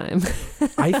half the time.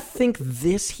 I think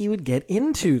this he would get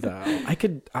into though.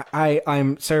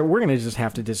 I'm sorry, we're gonna just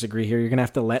have to disagree here. You're gonna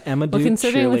have to let Emma do Well,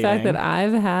 considering the fact cheerleading. that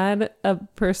I've had a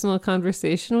personal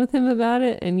conversation with him about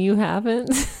it and you haven't.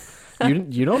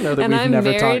 You don't know that And we've I'm never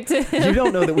married talked. to him. You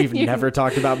don't know that we've never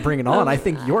talked about Bring It On. I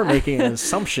think you're making an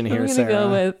assumption I'm here, going to Sarah.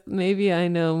 go with maybe I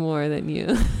know more than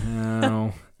you.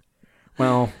 No.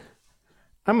 Well,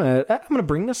 I'm gonna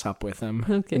bring this up with him,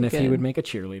 Okay, and if he good. would make a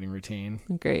cheerleading routine.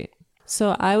 Great.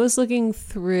 So I was looking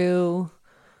through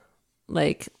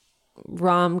like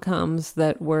rom-coms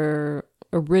that were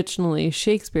originally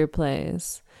Shakespeare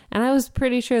plays, and I was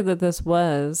pretty sure that this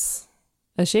was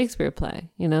a Shakespeare play.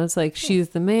 It's like She's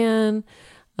the Man,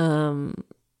 10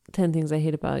 Things I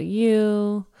Hate About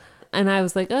You. And I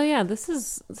was like, oh yeah, this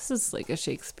is like a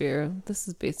Shakespeare. This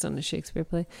is based on a Shakespeare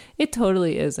play. It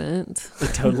totally isn't.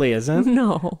 It totally isn't.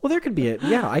 No. Well, there could be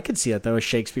I could see it though. A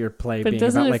Shakespeare play But being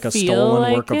doesn't about it like a feel stolen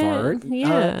like work of it? art.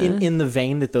 Yeah. In the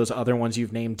vein that those other ones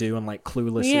you've named do, and like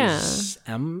Clueless is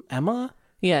Emma.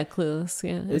 Yeah, Clueless.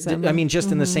 Yeah. Is I Emma. mean, just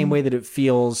in the same way that it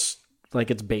feels like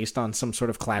it's based on some sort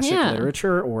of classic Yeah.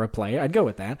 literature or a play, I'd go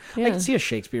with that. I Yeah. can see a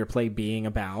Shakespeare play being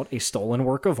about a stolen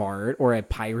work of art or a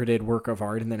pirated work of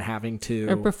art, and then having to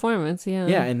Or performance, yeah.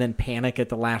 yeah, and then panic at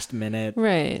the last minute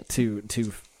Right. to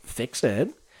fix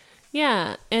it.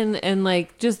 Yeah, and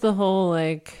like just the whole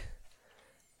like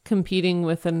competing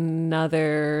with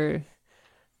another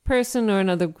person or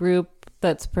another group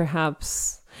that's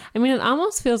perhaps, I mean, it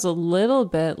almost feels a little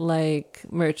bit like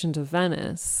Merchant of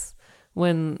Venice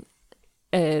when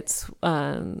it's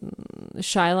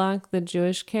Shylock, the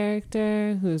Jewish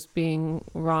character, who's being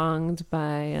wronged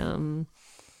by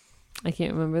I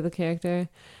can't remember the character,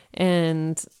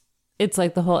 and it's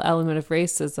like the whole element of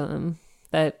racism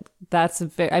that's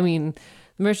very, I mean,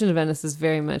 The Merchant of Venice is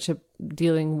very much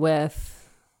dealing with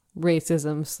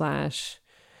racism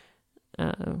 /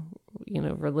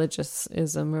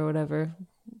 religiousism or whatever,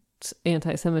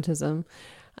 anti-Semitism,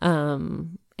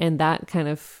 and that kind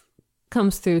of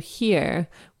comes through here,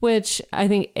 which I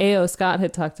think A.O. Scott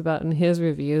had talked about in his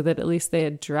review, that at least they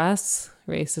address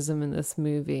racism in this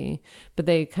movie, but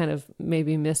they kind of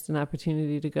maybe missed an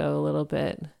opportunity to go a little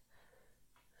bit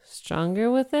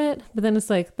stronger with it. But then it's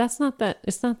like, it's not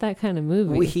that kind of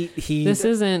movie. Well, this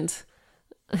isn't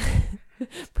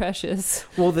Precious.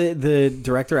 Well, the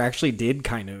director actually did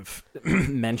kind of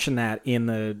mention that in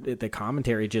the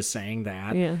commentary, just saying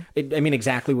that. Yeah. I mean,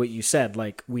 exactly what you said.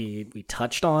 Like, we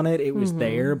touched on it. It was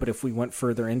there, but if we went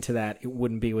further into that, it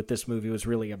wouldn't be what this movie was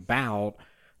really about.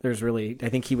 I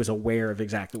think he was aware of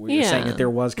exactly what you're saying, that there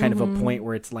was kind of a point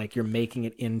where it's like you're making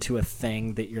it into a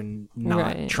thing that you're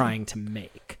not trying to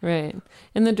make. Right.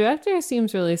 And the director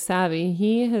seems really savvy.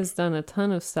 He has done a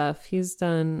ton of stuff. He's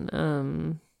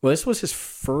done Well, this was his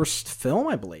first film,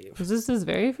 I believe. Was this his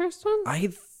very first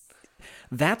one?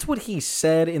 That's what he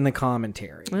said in the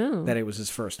commentary, Oh. that it was his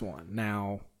first one.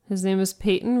 Now, His name is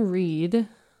Peyton Reed.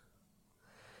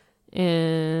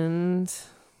 And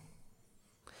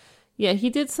yeah, he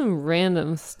did some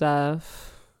random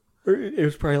stuff. it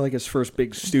was probably like his first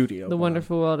big studio. The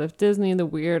Wonderful World of Disney, The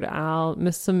Weird Al,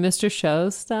 some Mr. Show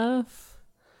stuff,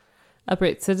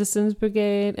 Upright Citizens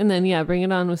Brigade, and then Bring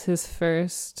It On was his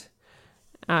first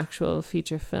actual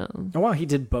feature film. Oh, wow, he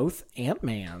did both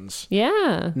Ant-Mans.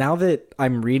 Yeah, Now that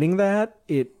I'm reading that,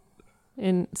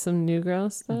 and some New Girl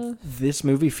stuff. this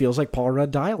movie feels like Paul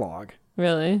Rudd dialogue.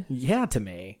 Really? Yeah, to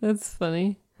me. That's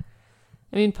funny.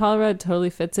 I mean, Paul Rudd totally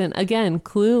fits in. Again,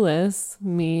 Clueless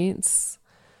meets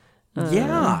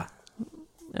Yeah.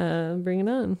 Bring It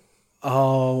On.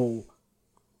 Oh,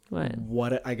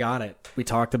 What? I got it. We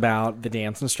talked about the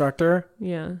dance instructor.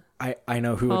 Yeah. I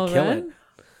know who Paul would kill Rudd? it.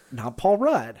 Not Paul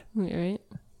Rudd. You're right.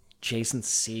 Jason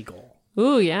Segel.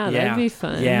 Ooh, yeah, that'd be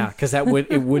fun. Yeah, because it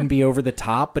wouldn't be over the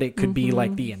top, but it could be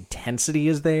like the intensity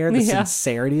is there, the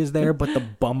sincerity is there, but the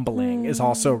bumbling is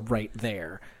also right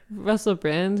there. Russell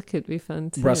Brand could be fun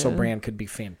too. Russell Brand could be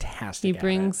fantastic. He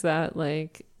brings that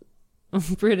like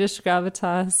British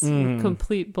gravitas,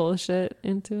 complete bullshit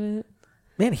into it.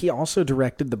 Man, he also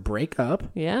directed The Breakup.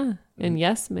 Yeah, and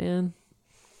Yes Man.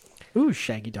 Ooh,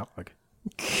 Shaggy Dog.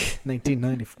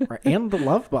 1994. And The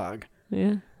Love Bug.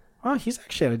 Yeah. Oh, he's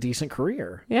actually had a decent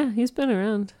career. Yeah, he's been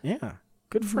around. Yeah.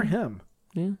 Good for him.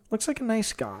 Yeah. Looks like a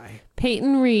nice guy.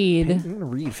 Peyton Reed. Peyton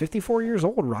Reed, 54 years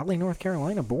old, Raleigh, North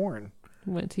Carolina born.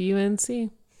 Went to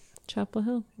UNC, Chapel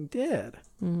Hill. He did.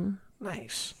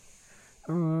 Nice.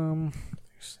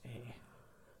 Let's see.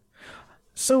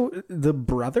 So the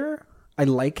brother, I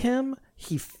like him.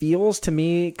 He feels to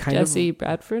me kind Jesse of...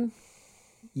 Bradford.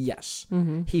 Yes.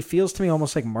 He feels to me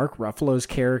almost like Mark Ruffalo's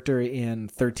character in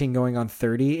 13 Going on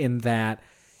 30, in that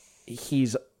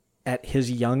he's at his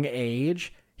young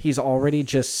age, he's already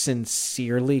just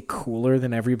sincerely cooler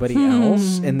than everybody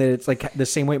else. And that it's like the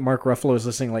same way Mark Ruffalo was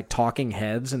listening like Talking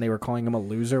Heads and they were calling him a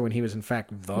loser when he was in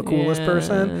fact the coolest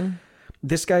person.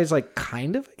 This guy's like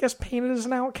kind of, I guess, painted as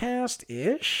an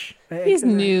outcast-ish. He's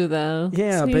new though.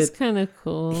 Yeah, so he's but kind of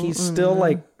cool. He's still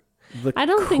like the I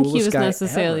don't think he coolest was guy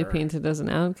necessarily ever. painted as an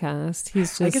outcast. He's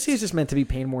just, I guess he's just meant to be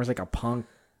painted more as like a punk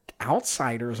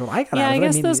outsider is what I got yeah, out of it. I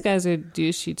guess mean, those guys are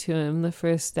douchey to him the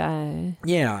first day.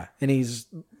 Yeah, and he's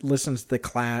listens to the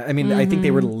class. I mean, I think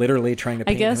they were literally trying to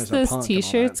I paint him guess as a those punk and all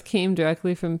T-shirts that. came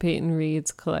directly from Peyton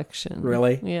Reed's collection.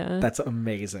 Really? Yeah. That's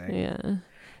amazing. Yeah.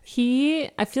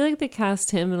 I feel like they cast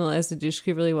him and Eliza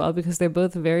Dushku really well because they're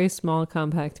both very small,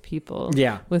 compact people.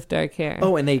 Yeah. With dark hair.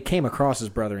 Oh, and they came across as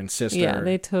brother and sister. Yeah,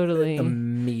 they totally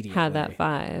immediately had that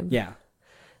vibe. Yeah.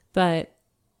 But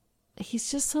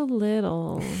he's just so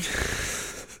little.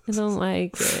 I don't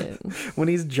like it. When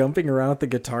he's jumping around with the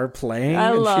guitar playing I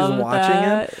and love she's watching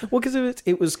that. him. Well, because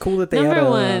it was cool that they Number had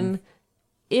one,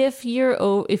 if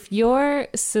your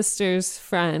sister's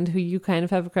friend who you kind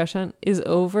of have a crush on is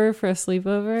over for a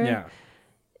sleepover, yeah.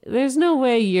 there's no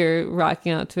way you're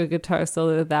rocking out to a guitar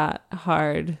solo that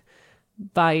hard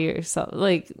by yourself.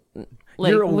 Like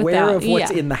You're aware without, of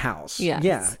what's in the house.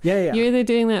 Yes. Yeah. You're either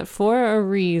doing that for a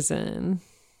reason.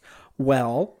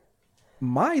 Well,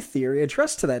 my theory,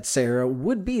 addressed to that, Sarah,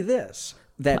 would be this.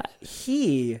 That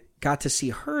he got to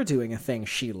see her doing a thing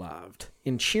she loved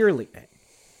in cheerleading.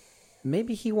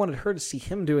 Maybe he wanted her to see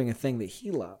him doing a thing that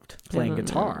he loved, playing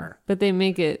guitar. But they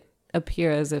make it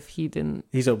appear as if he didn't.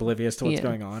 He's oblivious to what's Yeah.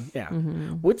 going on. Yeah.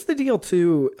 What's the deal,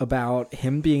 too, about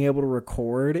him being able to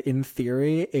record, in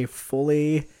theory, a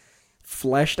fully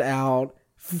fleshed out,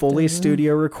 fully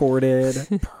studio recorded,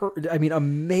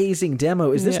 amazing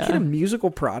demo? Is this kid a musical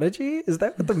prodigy? Is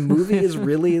that what the movie is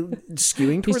really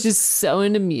skewing towards? He's just so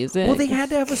into music. Well, they had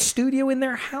to have a studio in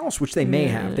their house, which they may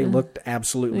have. They looked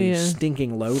absolutely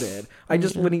stinking loaded. I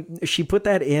just, she put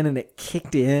that in and it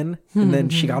kicked in, and then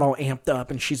she got all amped up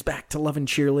and she's back to loving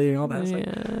cheerleading and all that. It's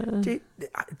like, dude,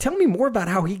 tell me more about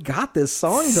how he got this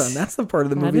song done. That's the part of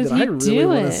the movie that I really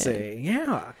want to see.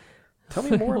 Yeah. Tell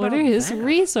me more What about are his that.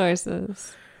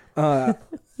 resources?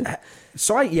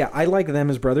 So I like them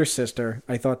as brother sister.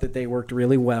 I thought that they worked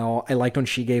really well. I liked when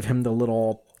she gave him the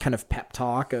little kind of pep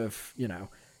talk of,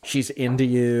 she's into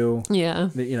you. Yeah.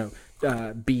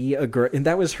 Be aggressive. And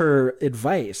that was her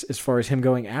advice as far as him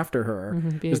going after her.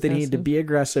 Was that he needed to be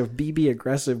aggressive, be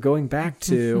aggressive. Going back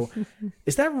to,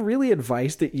 is that really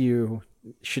advice that you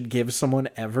should give someone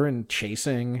ever in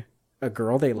chasing a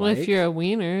girl they Well, like? if you're a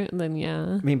wiener, then yeah.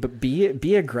 I mean, but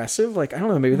be aggressive. Like, I don't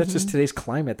know. Maybe that's just today's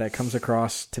climate that comes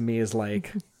across to me as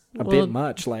like a bit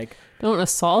much. Like, Don't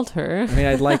assault her. I mean,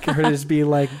 I'd like her to just be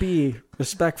like, be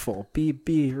respectful.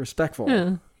 Be respectful.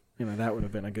 Yeah. You know, that would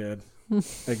have been a good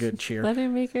cheer. Let her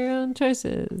make her own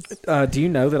choices. Do you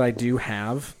know that I do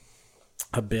have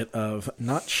a bit of,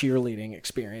 not cheerleading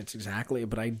experience exactly,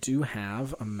 but I do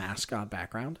have a mascot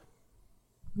background?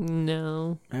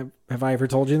 No. Have I ever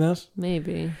told you this?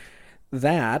 Maybe.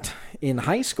 That in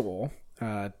high school,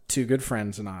 two good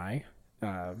friends and I,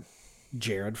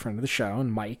 Jared, friend of the show,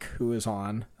 and Mike, who is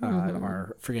on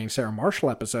our Forgetting Sarah Marshall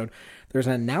episode, there's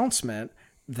an announcement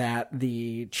that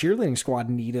the cheerleading squad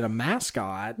needed a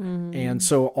mascot. And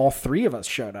so all three of us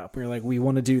showed up. We were like, we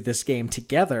want to do this game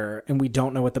together, and we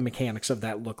don't know what the mechanics of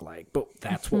that look like, but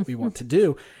that's what we want to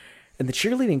do. And the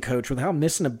cheerleading coach, without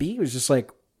missing a beat, was just like,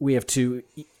 we have two,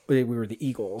 we were the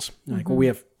Eagles. Like, well, we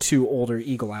have two older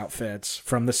Eagle outfits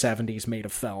from the 70s made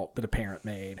of felt that a parent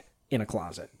made in a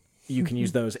closet. You can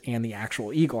use those and the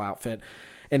actual Eagle outfit.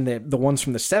 And the ones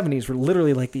from the 70s were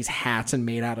literally like these hats and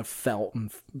made out of felt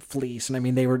and fleece. And I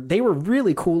mean, they were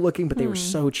really cool looking, but they were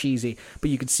so cheesy, but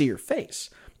you could see your face.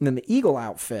 And then the Eagle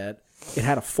outfit, it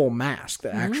had a full mask,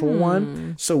 the actual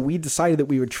one. So we decided that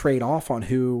we would trade off on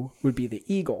who would be the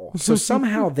Eagle. So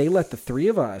somehow they let the three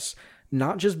of us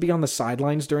not just be on the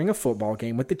sidelines during a football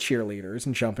game with the cheerleaders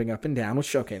and jumping up and down,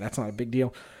 which, okay, that's not a big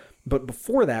deal. But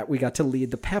before that, we got to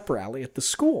lead the pep rally at the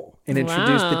school and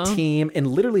introduce the team and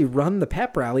literally run the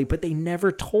pep rally, but they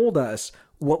never told us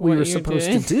what we were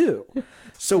supposed to do.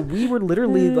 So we were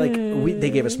literally like,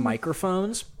 they gave us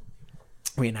microphones.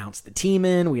 We announced the team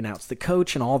we announced the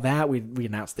coach and all that. We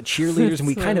announced the cheerleaders and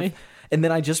we and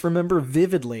then I just remember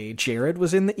vividly, Jared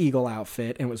was in the Eagle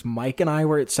outfit and it was Mike and I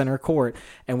were at center court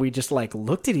and we just like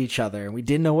looked at each other and we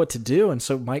didn't know what to do. And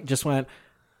so Mike just went,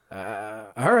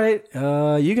 all right,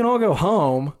 you can all go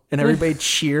home, and everybody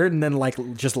cheered and then like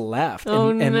just left.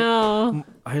 And no.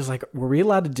 I was like, were we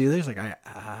allowed to do this? Like,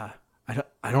 I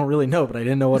don't really know, but I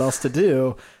didn't know what else to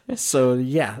do. So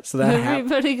yeah, so that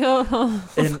happened. Everybody go home.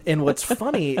 And what's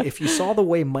funny, if you saw the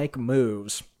way Mike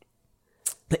moves,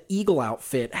 the Eagle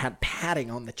outfit had padding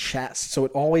on the chest, so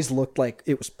it always looked like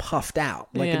it was puffed out,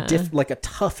 like like a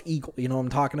tough eagle. You know what I'm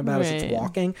talking about? As it's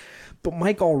walking. But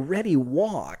Mike already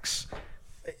walks.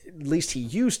 At least he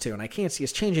used to, and I can't see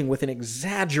us changing with an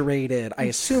exaggerated, I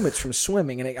assume it's from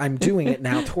swimming, and I'm doing it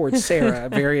now towards Sarah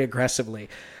very aggressively,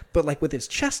 but like with his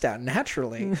chest out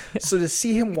naturally. So to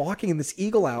see him walking in this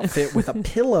Eagle outfit with a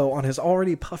pillow on his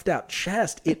already puffed out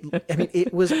chest,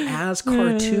 it was as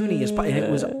cartoony as, and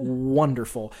it was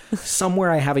wonderful.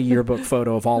 Somewhere I have a yearbook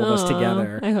photo of all of us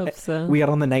together. I hope so. We got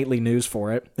on the nightly news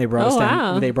for it. They brought us down.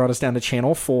 Wow. They brought us down to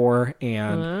Channel 4,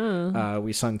 and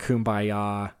we sung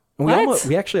Kumbaya. We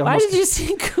actually Why almost. did you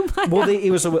sing Kumbaya? Well, it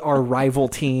was our rival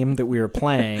team that we were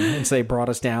playing, and so they brought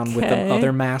us down with the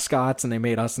other mascots, and they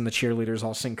made us and the cheerleaders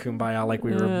all sing Kumbaya like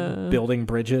we were building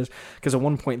bridges. Because at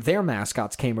one point, their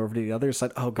mascots came over to the other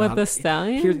side. Oh God, What, the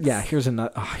Stallions? Here's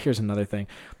another thing.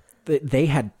 They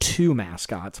had two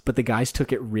mascots, but the guys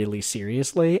took it really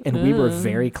seriously, and we were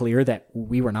very clear that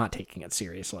we were not taking it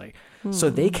seriously.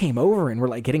 So they came over and were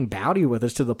like getting bowdy with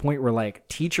us to the point where like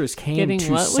teachers came Getting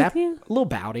to what with you? a little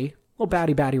bowdy,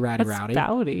 rowdy, That's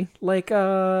bowdy. like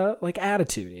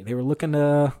attitude. They were looking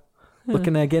to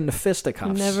get into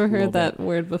fisticuffs. Never heard that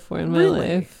word before in my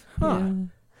Really? life. Huh. Yeah.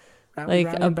 Rowdy, Like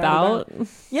rowdy, about. bowdy.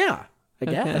 Yeah. I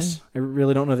guess. I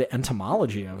really don't know the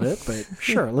etymology of it, but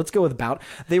sure, let's go with bout.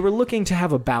 They were looking to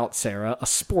have a bout, Sarah, a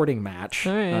sporting match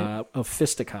of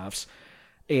fisticuffs.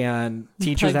 And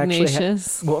teachers actually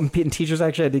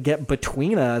had to get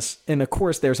between us. And of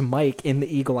course, there's Mike in the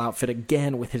Eagle outfit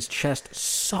again with his chest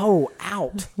so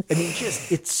out. I mean,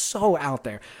 it's so out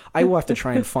there. I will have to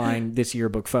try and find this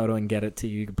yearbook photo and get it to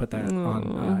you. You can put that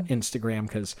on Instagram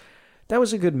because that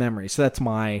was a good memory. So that's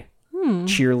my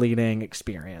cheerleading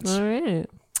experience. All right.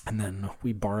 And then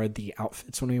we borrowed the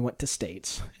outfits when we went to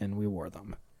States and we wore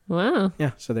them. Wow.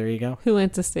 Yeah, so there you go. Who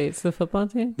went to States? The football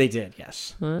team? They did,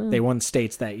 yes. Wow. They won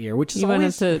States that year, which is You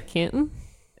always... went into Canton?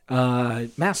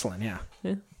 Massillon, yeah.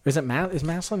 Is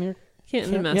Massillon here?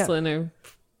 Canton and Massillon are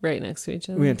right next to each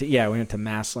other. We went to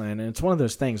Massillon, and it's one of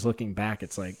those things, looking back,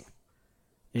 it's like,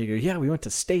 you go, yeah, we went to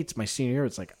States my senior year.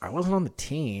 It's like, I wasn't on the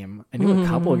team. I knew a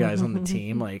couple of guys on the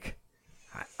team. Like,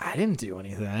 I didn't do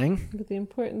anything. But the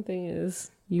important thing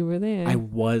is you were there. I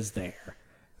was there.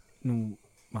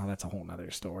 Well, that's a whole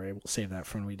nother story. We'll save that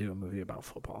for when we do a movie about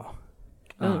football.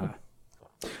 In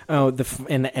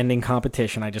the ending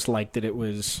competition, I just liked that it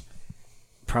was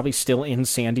probably still in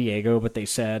San Diego, but they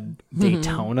said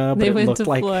Daytona. But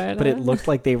it looked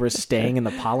like they were staying in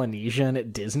the Polynesian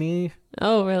at Disney.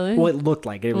 Oh, really? Well, it looked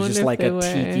like it. It was just like a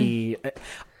tiki.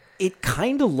 It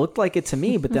kind of looked like it to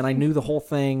me, but then I knew the whole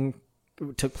thing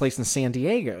took place in San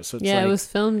Diego. So it's it was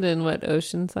filmed in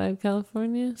Oceanside,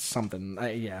 California? Something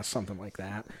like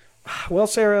that. Well,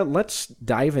 Sarah, let's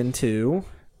dive into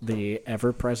the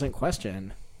ever-present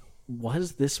question.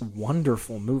 Was this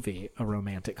wonderful movie a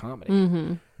romantic comedy?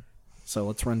 Mm-hmm. So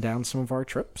let's run down some of our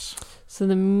tropes. So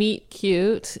the meet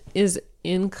cute is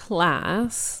in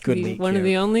class. Good meet One cute. of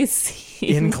the only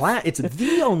scenes. In class. It's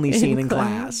the only scene in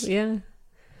class. Yeah.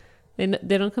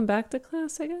 They don't come back to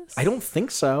class, I guess? I don't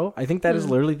think so. I think that is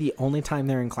literally the only time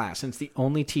they're in class. And it's the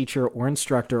only teacher or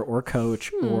instructor or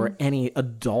coach or any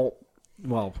adult,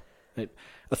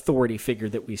 authority figure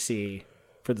that we see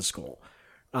for the school.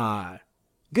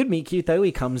 Good meet cute, though.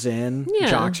 He comes in. Yeah.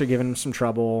 Jocks are giving him some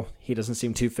trouble. He doesn't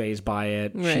seem too fazed by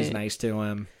it. Right. She's nice to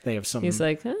him. They have some He's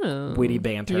like, oh, witty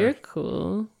banter. You're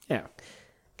cool. Yeah.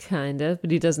 Kind of,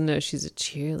 but he doesn't know she's a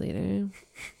cheerleader.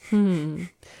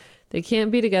 They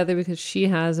can't be together because she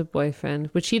has a boyfriend,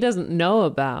 which he doesn't know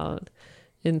about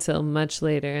until much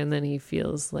later. And then he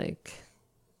feels like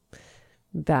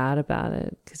bad about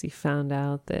it because he found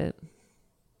out that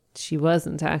she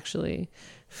wasn't actually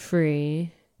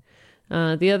free.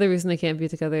 The other reason they can't be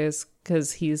together is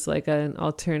because he's like an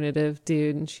alternative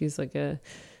dude and she's like a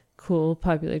cool,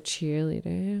 popular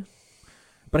cheerleader.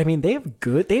 But I mean, they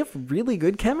have really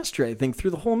good chemistry, I think,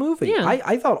 through the whole movie. Yeah.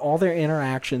 I thought all their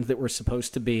interactions that were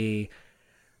supposed to be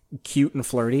cute and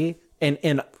flirty and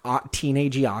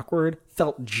teenagey awkward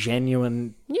felt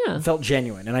genuine. Yeah. Felt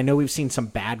genuine. And I know we've seen some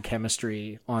bad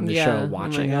chemistry on the show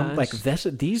watching them. Like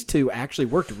these two actually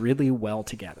worked really well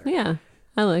together. Yeah.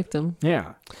 I liked them.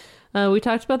 Yeah. We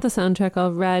talked about the soundtrack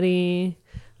already.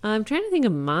 I'm trying to think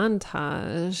of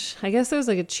montage. I guess there's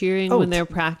like a cheering when they're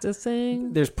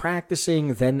practicing. There's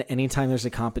practicing. Then anytime there's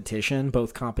a competition,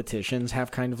 both competitions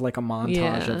have kind of like a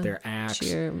montage of their acts.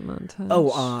 Cheer montage.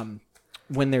 Oh,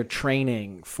 when they're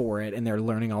training for it and they're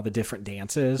learning all the different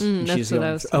dances. And that's she's what going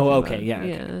I was through, okay, talking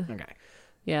yeah, about. okay.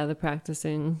 Yeah, the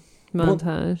practicing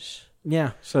montage.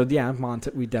 Yeah, so yeah,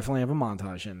 we definitely have a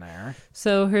montage in there.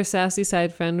 So her sassy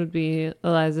side friend would be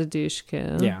Eliza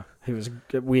Dushku. Yeah,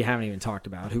 we haven't even talked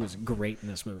about who was great in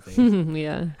this movie.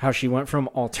 Yeah. How she went from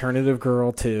alternative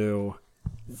girl to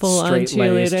Full-on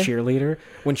straight-laced cheerleader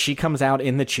when she comes out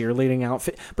in the cheerleading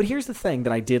outfit. But here's the thing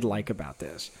that I did like about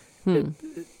this.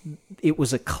 It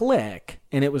was a clique,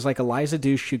 and it was like Eliza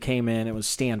Dushku came in. It was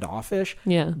standoffish.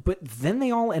 Yeah. But then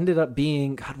they all ended up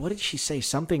being, God, what did she say?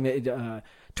 Something that...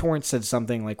 Torrance said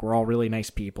something like, we're all really nice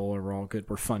people, or we're all good,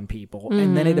 we're fun people.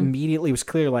 And then it immediately was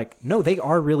clear, like, no, they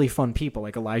are really fun people.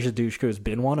 Like, Eliza Dushku has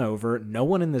been won over. No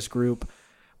one in this group,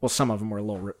 well, some of them were a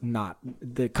little not,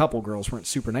 the couple girls weren't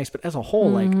super nice, but as a whole,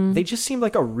 like, they just seemed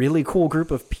like a really cool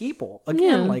group of people.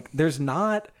 Again, like, there's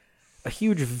not a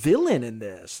huge villain in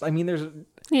this. I mean, there's...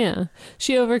 Yeah.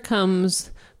 She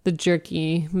overcomes the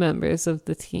jerky members of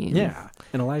the team. Yeah.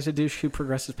 And Eliza Dushku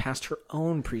progresses past her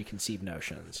own preconceived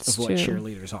notions of what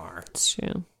cheerleaders are. It's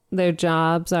true. Their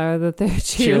jobs are that they're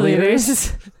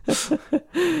cheerleaders.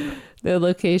 Their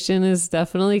location is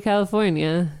definitely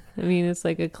California. I mean, it's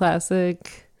like a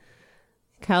classic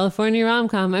California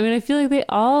rom-com. I mean, I feel like they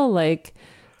all like,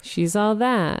 she's all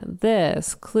that,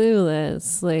 this,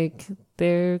 Clueless. Like,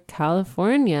 they're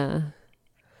California.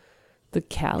 The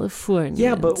Californians.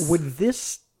 Yeah, but would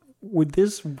this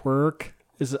work?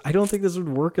 I don't think this would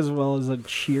work as well as a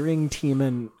cheering team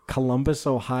in Columbus,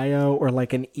 Ohio, or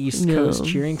like an East Coast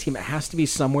cheering team. It has to be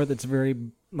somewhere that's very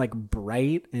like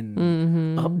bright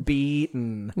and upbeat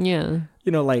and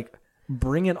like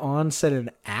Bring It On set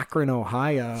in Akron,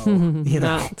 Ohio.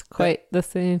 Not quite the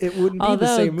same. It wouldn't be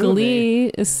the same movie. Although Glee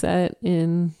is set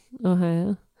in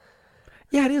Ohio.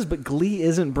 Yeah, it is, but Glee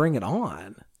isn't Bring It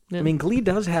On. No. I mean, Glee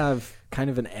does have kind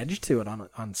of an edge to it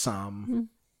on some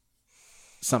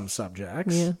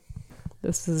subjects. Yeah.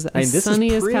 This is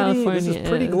sunny as California. This is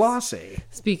pretty glossy.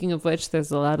 Speaking of which, there's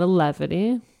a lot of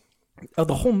levity. Oh,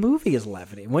 the whole movie is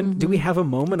levity. When do we have a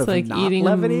moment it's of like not eating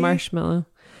levity? A marshmallow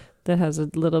that has a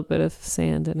little bit of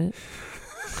sand in it.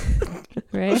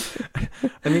 Right?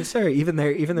 I mean, sorry, even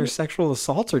their sexual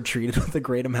assaults are treated with a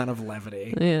great amount of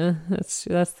levity. Yeah, that's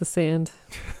the sand.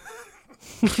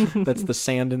 That's the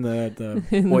sand in the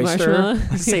in oyster.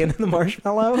 The sand in the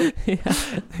marshmallow.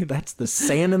 Yeah. That's the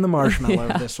sand in the marshmallow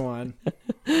of this one.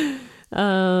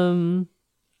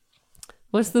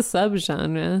 What's the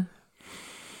subgenre?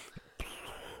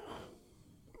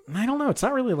 I don't know. It's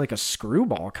not really like a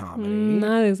screwball comedy.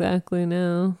 Not exactly,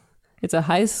 no. It's a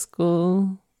high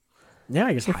school. Yeah,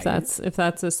 I guess if that's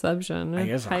a subgenre. I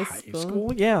guess high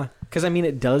school. Yeah, because I mean,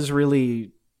 it does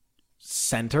really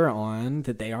center on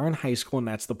that they are in high school and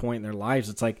that's the point in their lives.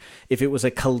 It's like if it was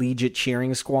a collegiate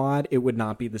cheering squad, it would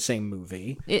not be the same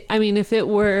movie. I mean, if it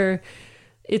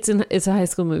it's a high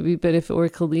school movie, but if it were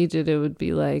collegiate, it would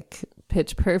be like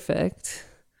Pitch Perfect,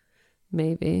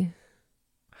 maybe.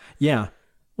 Yeah.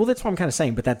 Well, that's what I'm kind of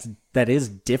saying, but that is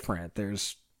different.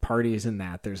 There's parties in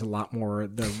that. There's a lot more.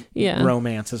 The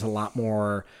romance is a lot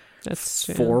more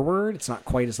forward. It's not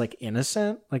quite as like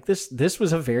innocent. Like this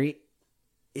was a very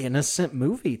innocent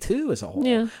movie too, as a whole.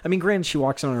 Yeah. I mean, granted, she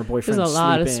walks in on her boyfriend. There's a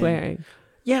lot of swearing.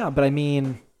 Yeah, but I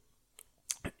mean,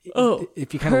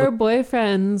 if you kind her of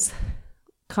boyfriend's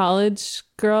college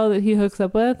girl that he hooks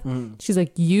up with, she's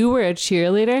like, "You were a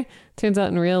cheerleader." Turns out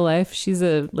in real life, she's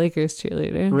a Lakers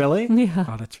cheerleader. Really? Yeah.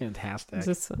 Oh, that's fantastic. It's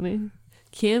just funny.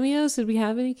 Cameos? Did we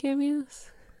have any cameos?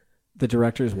 The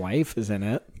director's wife is in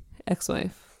it.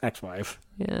 Ex-wife.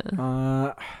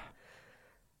 Yeah.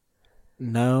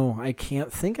 No, I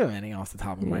can't think of any off the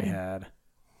top of my head.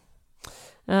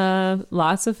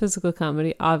 Lots of physical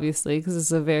comedy, obviously, because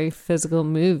it's a very physical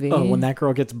movie. Oh, when that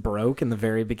girl gets broke in the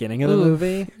very beginning of the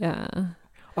movie. Yeah.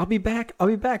 I'll be back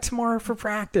tomorrow for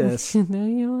practice. No,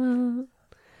 you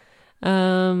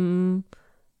won't.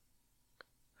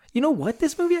 You know what?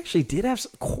 This movie actually did have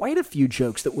quite a few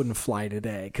jokes that wouldn't fly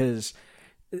today, because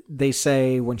they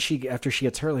say after she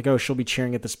gets hurt, like, oh, she'll be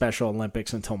cheering at the Special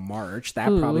Olympics until March. That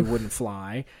probably wouldn't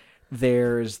fly.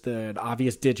 There's the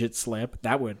obvious digit slip.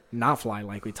 That would not fly,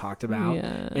 like we talked about.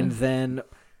 Yeah. And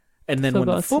then when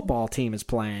the football team is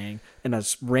playing and a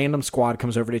random squad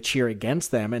comes over to cheer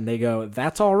against them and they go,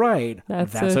 that's all right.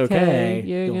 That's okay.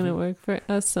 You're going to work for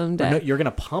us someday. No, you're going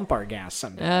to pump our gas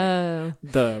someday.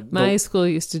 Oh. My school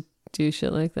used to do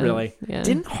shit like that. Really? Yeah.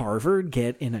 Didn't Harvard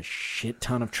get in a shit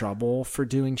ton of trouble for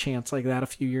doing chants like that a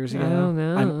few years ago? I don't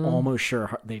know. I'm almost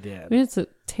sure they did. I mean, it's a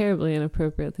terribly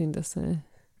inappropriate thing to say.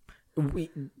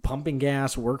 Pumping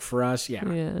gas, work for us. Yeah.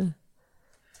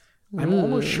 I'm Ooh.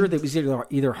 almost sure that it was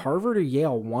either Harvard or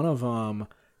Yale. One of them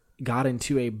got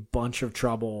into a bunch of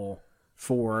trouble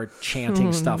for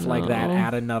chanting stuff like that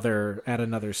at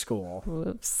another school.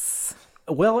 Whoops.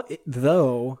 Well,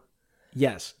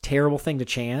 yes, terrible thing to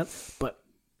chant, but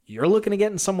you're looking to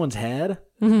get in someone's head,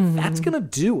 that's going to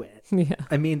do it. Yeah.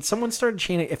 I mean, someone started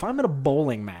chanting, if I'm at a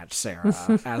bowling match, Sarah,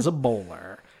 as a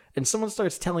bowler, and someone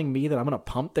starts telling me that I'm going to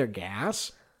pump their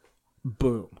gas,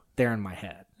 boom, they're in my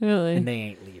head. Really? And they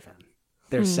ain't leaving.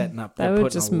 They're setting up. That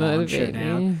would just motivate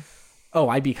me. Oh,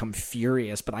 I become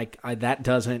furious, but I that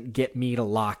doesn't get me to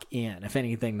lock in. If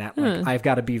anything, that I've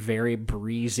got to be very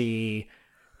breezy.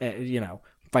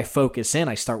 If I focus in,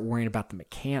 I start worrying about the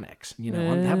mechanics.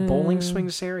 On that bowling swing,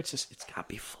 Sarah, it's got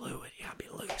to be fluid. You got to be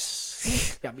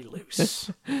loose. You got to be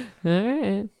loose. All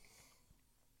right.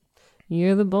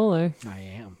 You're the bowler. I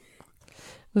am.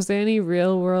 Was there any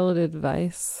real world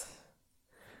advice?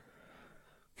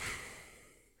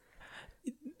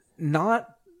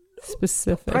 Not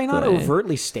specific, probably not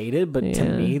overtly stated, but to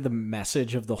me, the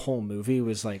message of the whole movie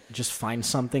was like, just find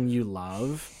something you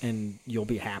love and you'll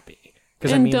be happy.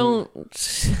 And don't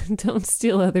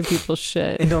steal other people's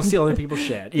shit. And don't steal other people's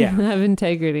shit. Yeah. Have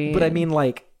integrity. But I mean,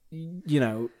 like,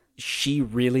 she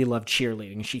really loved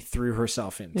cheerleading. She threw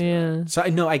herself into it. So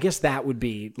I guess that would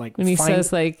be like when he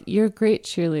says like, "You're a great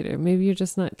cheerleader. Maybe you're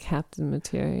just not captain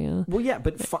material." Well, yeah,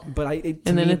 but and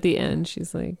then at the end,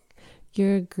 she's like,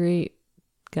 "You're a great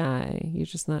guy. You're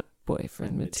just not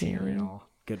boyfriend material."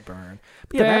 Good burn.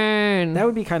 But yeah, that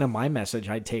would be kind of my message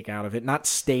I'd take out of it. Not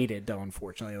stated though,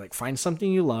 unfortunately. Like, find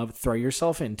something you love, throw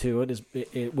yourself into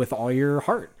it with all your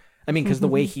heart. I mean, because the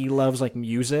way he loves like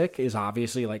music is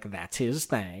obviously like that's his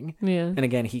thing. Yeah. And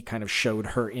again, he kind of showed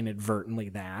her inadvertently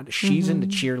that she's into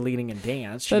cheerleading and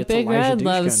dance. But Big Red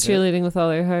loves cheerleading with all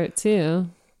her heart too.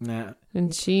 Yeah.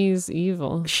 And she's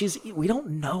evil. We don't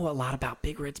know a lot about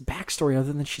Big Red's backstory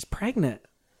other than she's pregnant.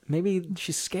 Maybe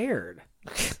she's scared.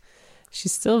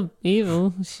 She's still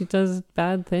evil. She does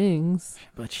bad things.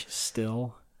 But she's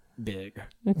still Big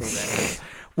Red.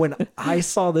 When I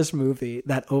saw this movie,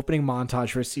 that opening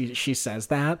montage where she says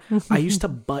that, I used to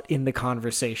butt into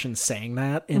conversation saying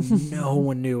that, and no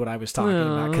one knew what I was talking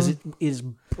about because it is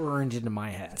burned into my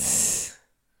head.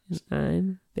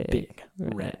 I'm Big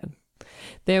Red.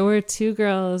 There were two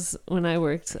girls when I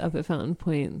worked up at Fountain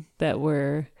Point that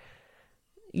were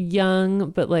young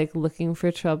but like looking for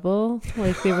trouble.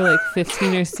 Like they were like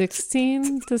 15 or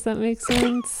 16. Does that make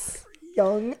sense?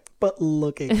 Young but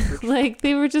looking for like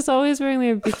they were just always wearing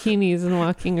their bikinis and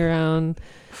walking around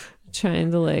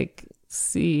trying to like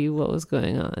see what was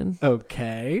going on.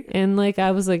 Okay. And like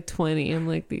I was like 20. I'm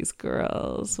like, these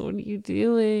girls, what are you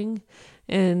doing?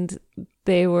 And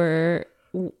they were,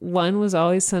 one was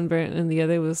always sunburnt and the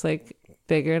other was like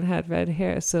bigger and had red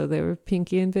hair, so they were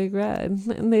Pinky and Big Red,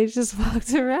 and they just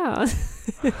walked around.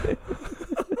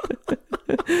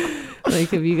 Like,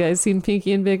 have you guys seen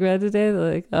Pinky and Big Red today?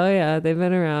 They're like, oh yeah, they've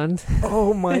been around.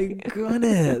 Oh my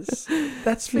goodness.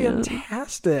 That's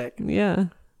fantastic. Yeah.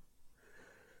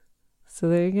 So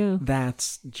there you go.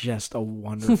 That's just a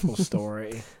wonderful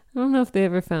story. I don't know if they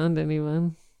ever found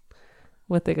anyone,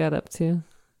 what they got up to.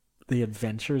 The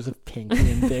Adventures of Pinky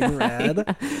and Big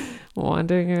Red.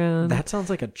 Wandering around. That sounds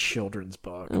like a children's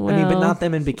book. Well, I mean, but not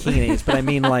them in bikinis, but I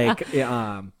mean like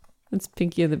it's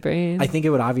Pinky and the Brain. I think it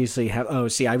would obviously have I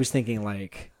was thinking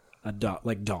like a dog,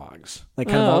 like dogs. Like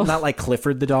kind of not like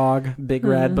Clifford the dog, Big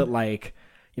Red, but like,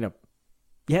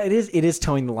 yeah, it is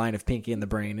towing the line of Pinky and the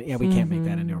Brain. Yeah, we can't make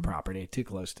that into a property. Too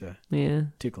close to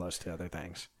other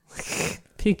things.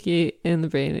 Pinky and the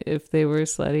Brain if they were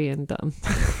slutty and dumb.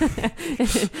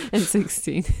 And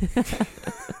 16.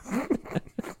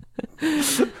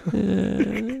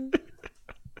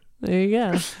 There you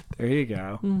go. There you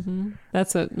go. Mm-hmm.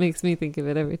 That's what makes me think of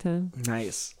it every time.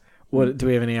 Nice. What do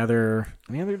we have any other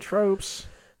tropes?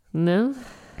 No.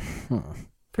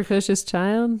 Precocious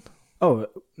child. Oh,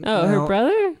 her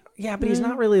brother? Yeah, but he's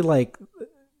not really like.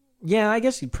 Yeah, I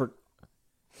guess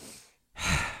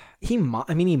he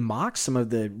mocks some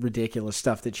of the ridiculous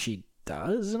stuff that she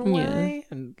does in a way,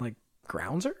 and like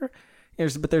grounds her.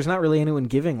 But there's not really anyone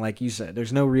giving, like you said.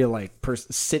 There's no real like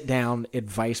sit down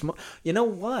advice. You know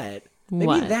what?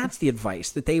 Maybe that's the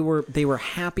advice, that they were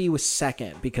happy with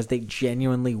second because they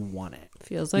genuinely won it.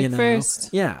 Feels like first.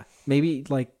 Yeah, maybe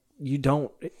like you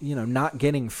don't, not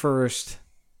getting first.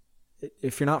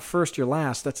 If you're not first, you're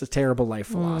last. That's a terrible life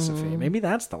philosophy. Maybe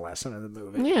that's the lesson of the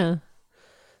movie. Yeah.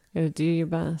 Gotta do your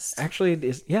best. Actually, it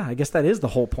is. Yeah, I guess that is the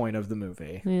whole point of the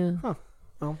movie. Yeah. Huh.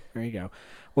 Well, there you go.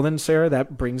 Well, then, Sarah,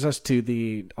 that brings us to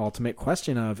the ultimate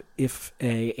question of, if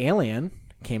a alien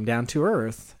came down to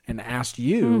Earth and asked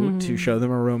you to show them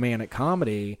a romantic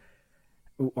comedy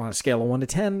on a scale of 1 to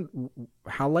 10,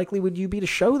 how likely would you be to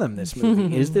show them this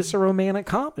movie? Is this a romantic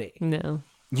comedy? No.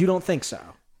 You don't think so?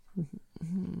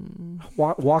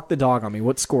 Walk the dog on me.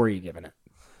 What score are you giving it?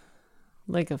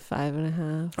 Like a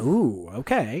 5.5. Ooh,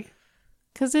 okay.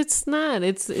 Because it's not.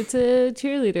 It's a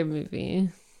cheerleader movie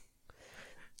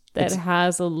that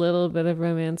has a little bit of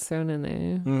romance thrown in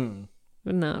there.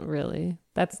 But not really.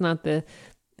 That's not the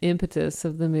impetus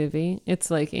of the movie.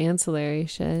 It's like ancillary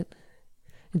shit.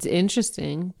 It's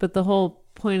interesting, but the whole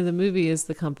point of the movie is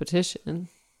the competition.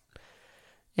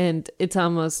 And it's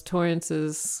almost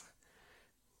Torrance's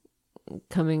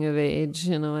coming of age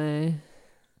in a way.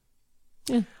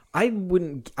 Yeah.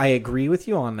 I agree with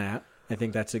you on that. I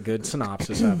think that's a good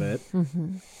synopsis of it.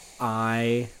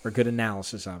 Or good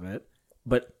analysis of it.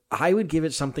 But I would give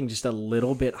it something just a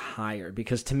little bit higher,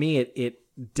 because to me it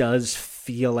does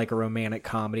feel like a romantic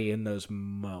comedy in those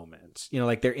moments.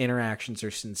 Like their interactions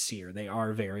are sincere. They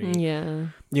are very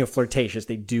flirtatious.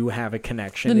 They do have a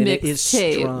connection. The it is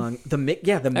strong. The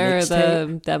mixtape.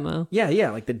 The demo.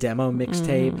 Yeah, like the demo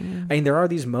mixtape. I mean, there are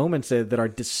these moments that are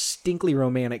distinctly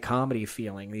romantic comedy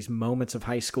feeling, these moments of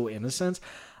high school innocence.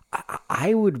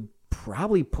 I would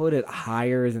probably put it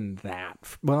higher than that.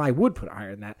 Well, I would put it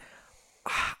higher than that.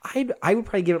 I would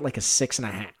probably give it like a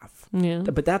 6.5. Yeah.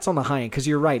 But that's on the high end, because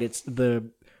you're right. It's the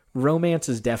romance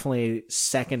is definitely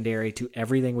secondary to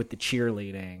everything with the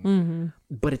cheerleading,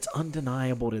 but it's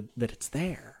undeniable that it's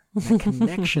there. That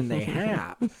connection they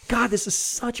have. God, this is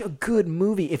such a good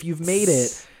movie. If you've made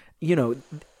it,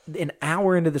 an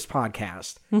hour into this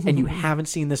podcast and you haven't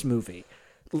seen this movie,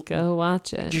 go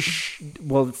watch it.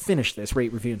 Finish this,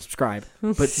 rate, review, and subscribe.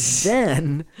 But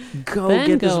then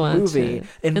get this movie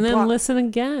and then listen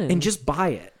again and just buy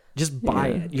it. Just buy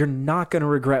it. You're not going to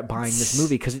regret buying this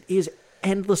movie, because it is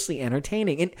endlessly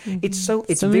entertaining, and it's so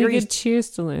very good cheers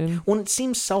to learn. Well, it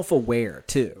seems self-aware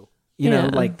too.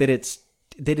 Like that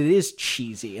it is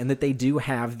cheesy, and that they do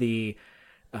have the.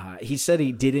 He said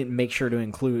he made sure to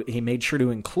include.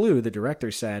 The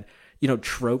director said,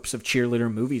 tropes of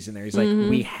cheerleader movies in there. He's like,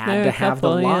 we had to have the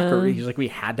locker. He's like, we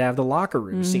had to have the locker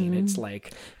room scene. It's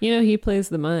like, he plays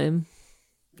the mime.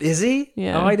 Is he?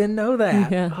 Yeah. Oh, I didn't know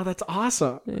that. Yeah. Oh, that's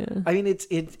awesome. Yeah. I mean, it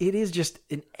is just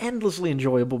an endlessly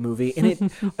enjoyable movie,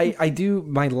 and I do.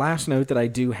 My last note that I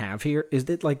do have here is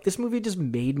that like this movie just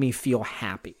made me feel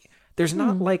happy. There's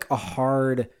not like a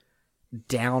hard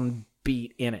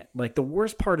downbeat in it. Like the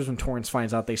worst part is when Torrance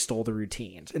finds out they stole the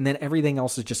routines, and then everything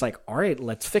else is just like, all right,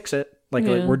 let's fix it. Like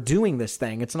we're doing this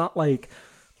thing. It's not like.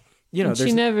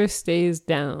 She never stays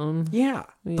down. Yeah.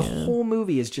 The whole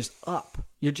movie is just up.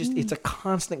 It's a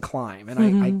constant climb.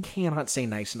 And I cannot say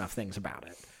nice enough things about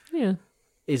it. Yeah.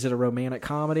 Is it a romantic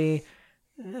comedy?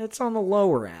 It's on the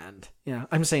lower end. Yeah.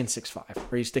 I'm saying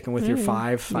 6.5. Are you sticking with your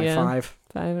 5? 5.5?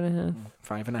 5.5.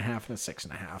 5.5 and a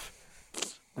 6.5.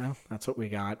 Well, that's what we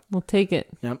got. We'll take it.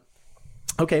 Yep.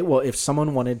 Okay, well, if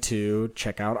someone wanted to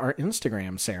check out our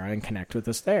Instagram, Sarah, and connect with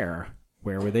us there,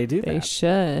 where would they do They that?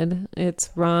 should. It's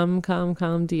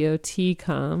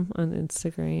romcomcom.com on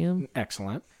Instagram.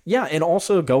 Excellent. Yeah, and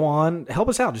also go on, help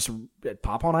us out. Just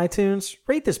pop on iTunes,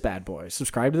 rate this bad boy,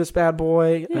 subscribe to this bad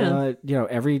boy. Yeah.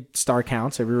 Every star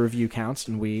counts, every review counts,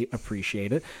 and we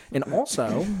appreciate it. And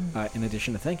also, in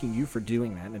addition to thanking you for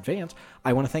doing that in advance,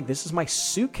 I want to thank This Is My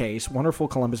Suitcase, wonderful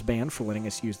Columbus band, for letting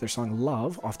us use their song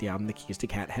Love off the album The Keys to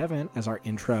Cat Heaven as our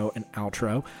intro and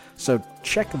outro. So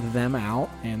check them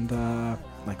out, and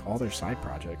like all their side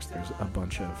projects, there's a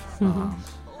bunch of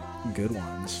good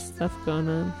ones. Stuff going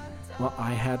on. Well,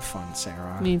 I had fun,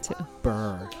 Sarah. Me too.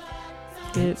 Burr.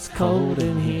 It's cold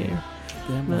in here.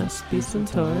 There must be some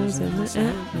toys in the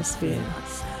atmosphere.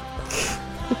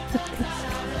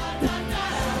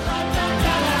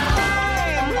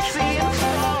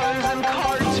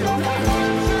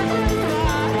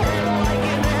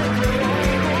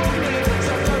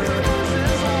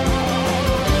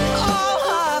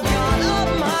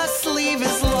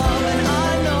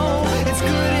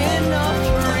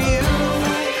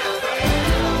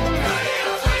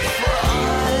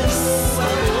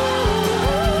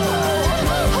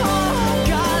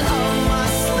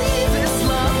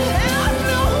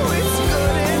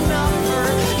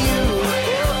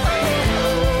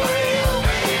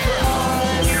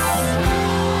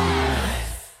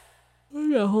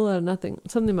 A whole lot of nothing.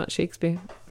 Something about Shakespeare.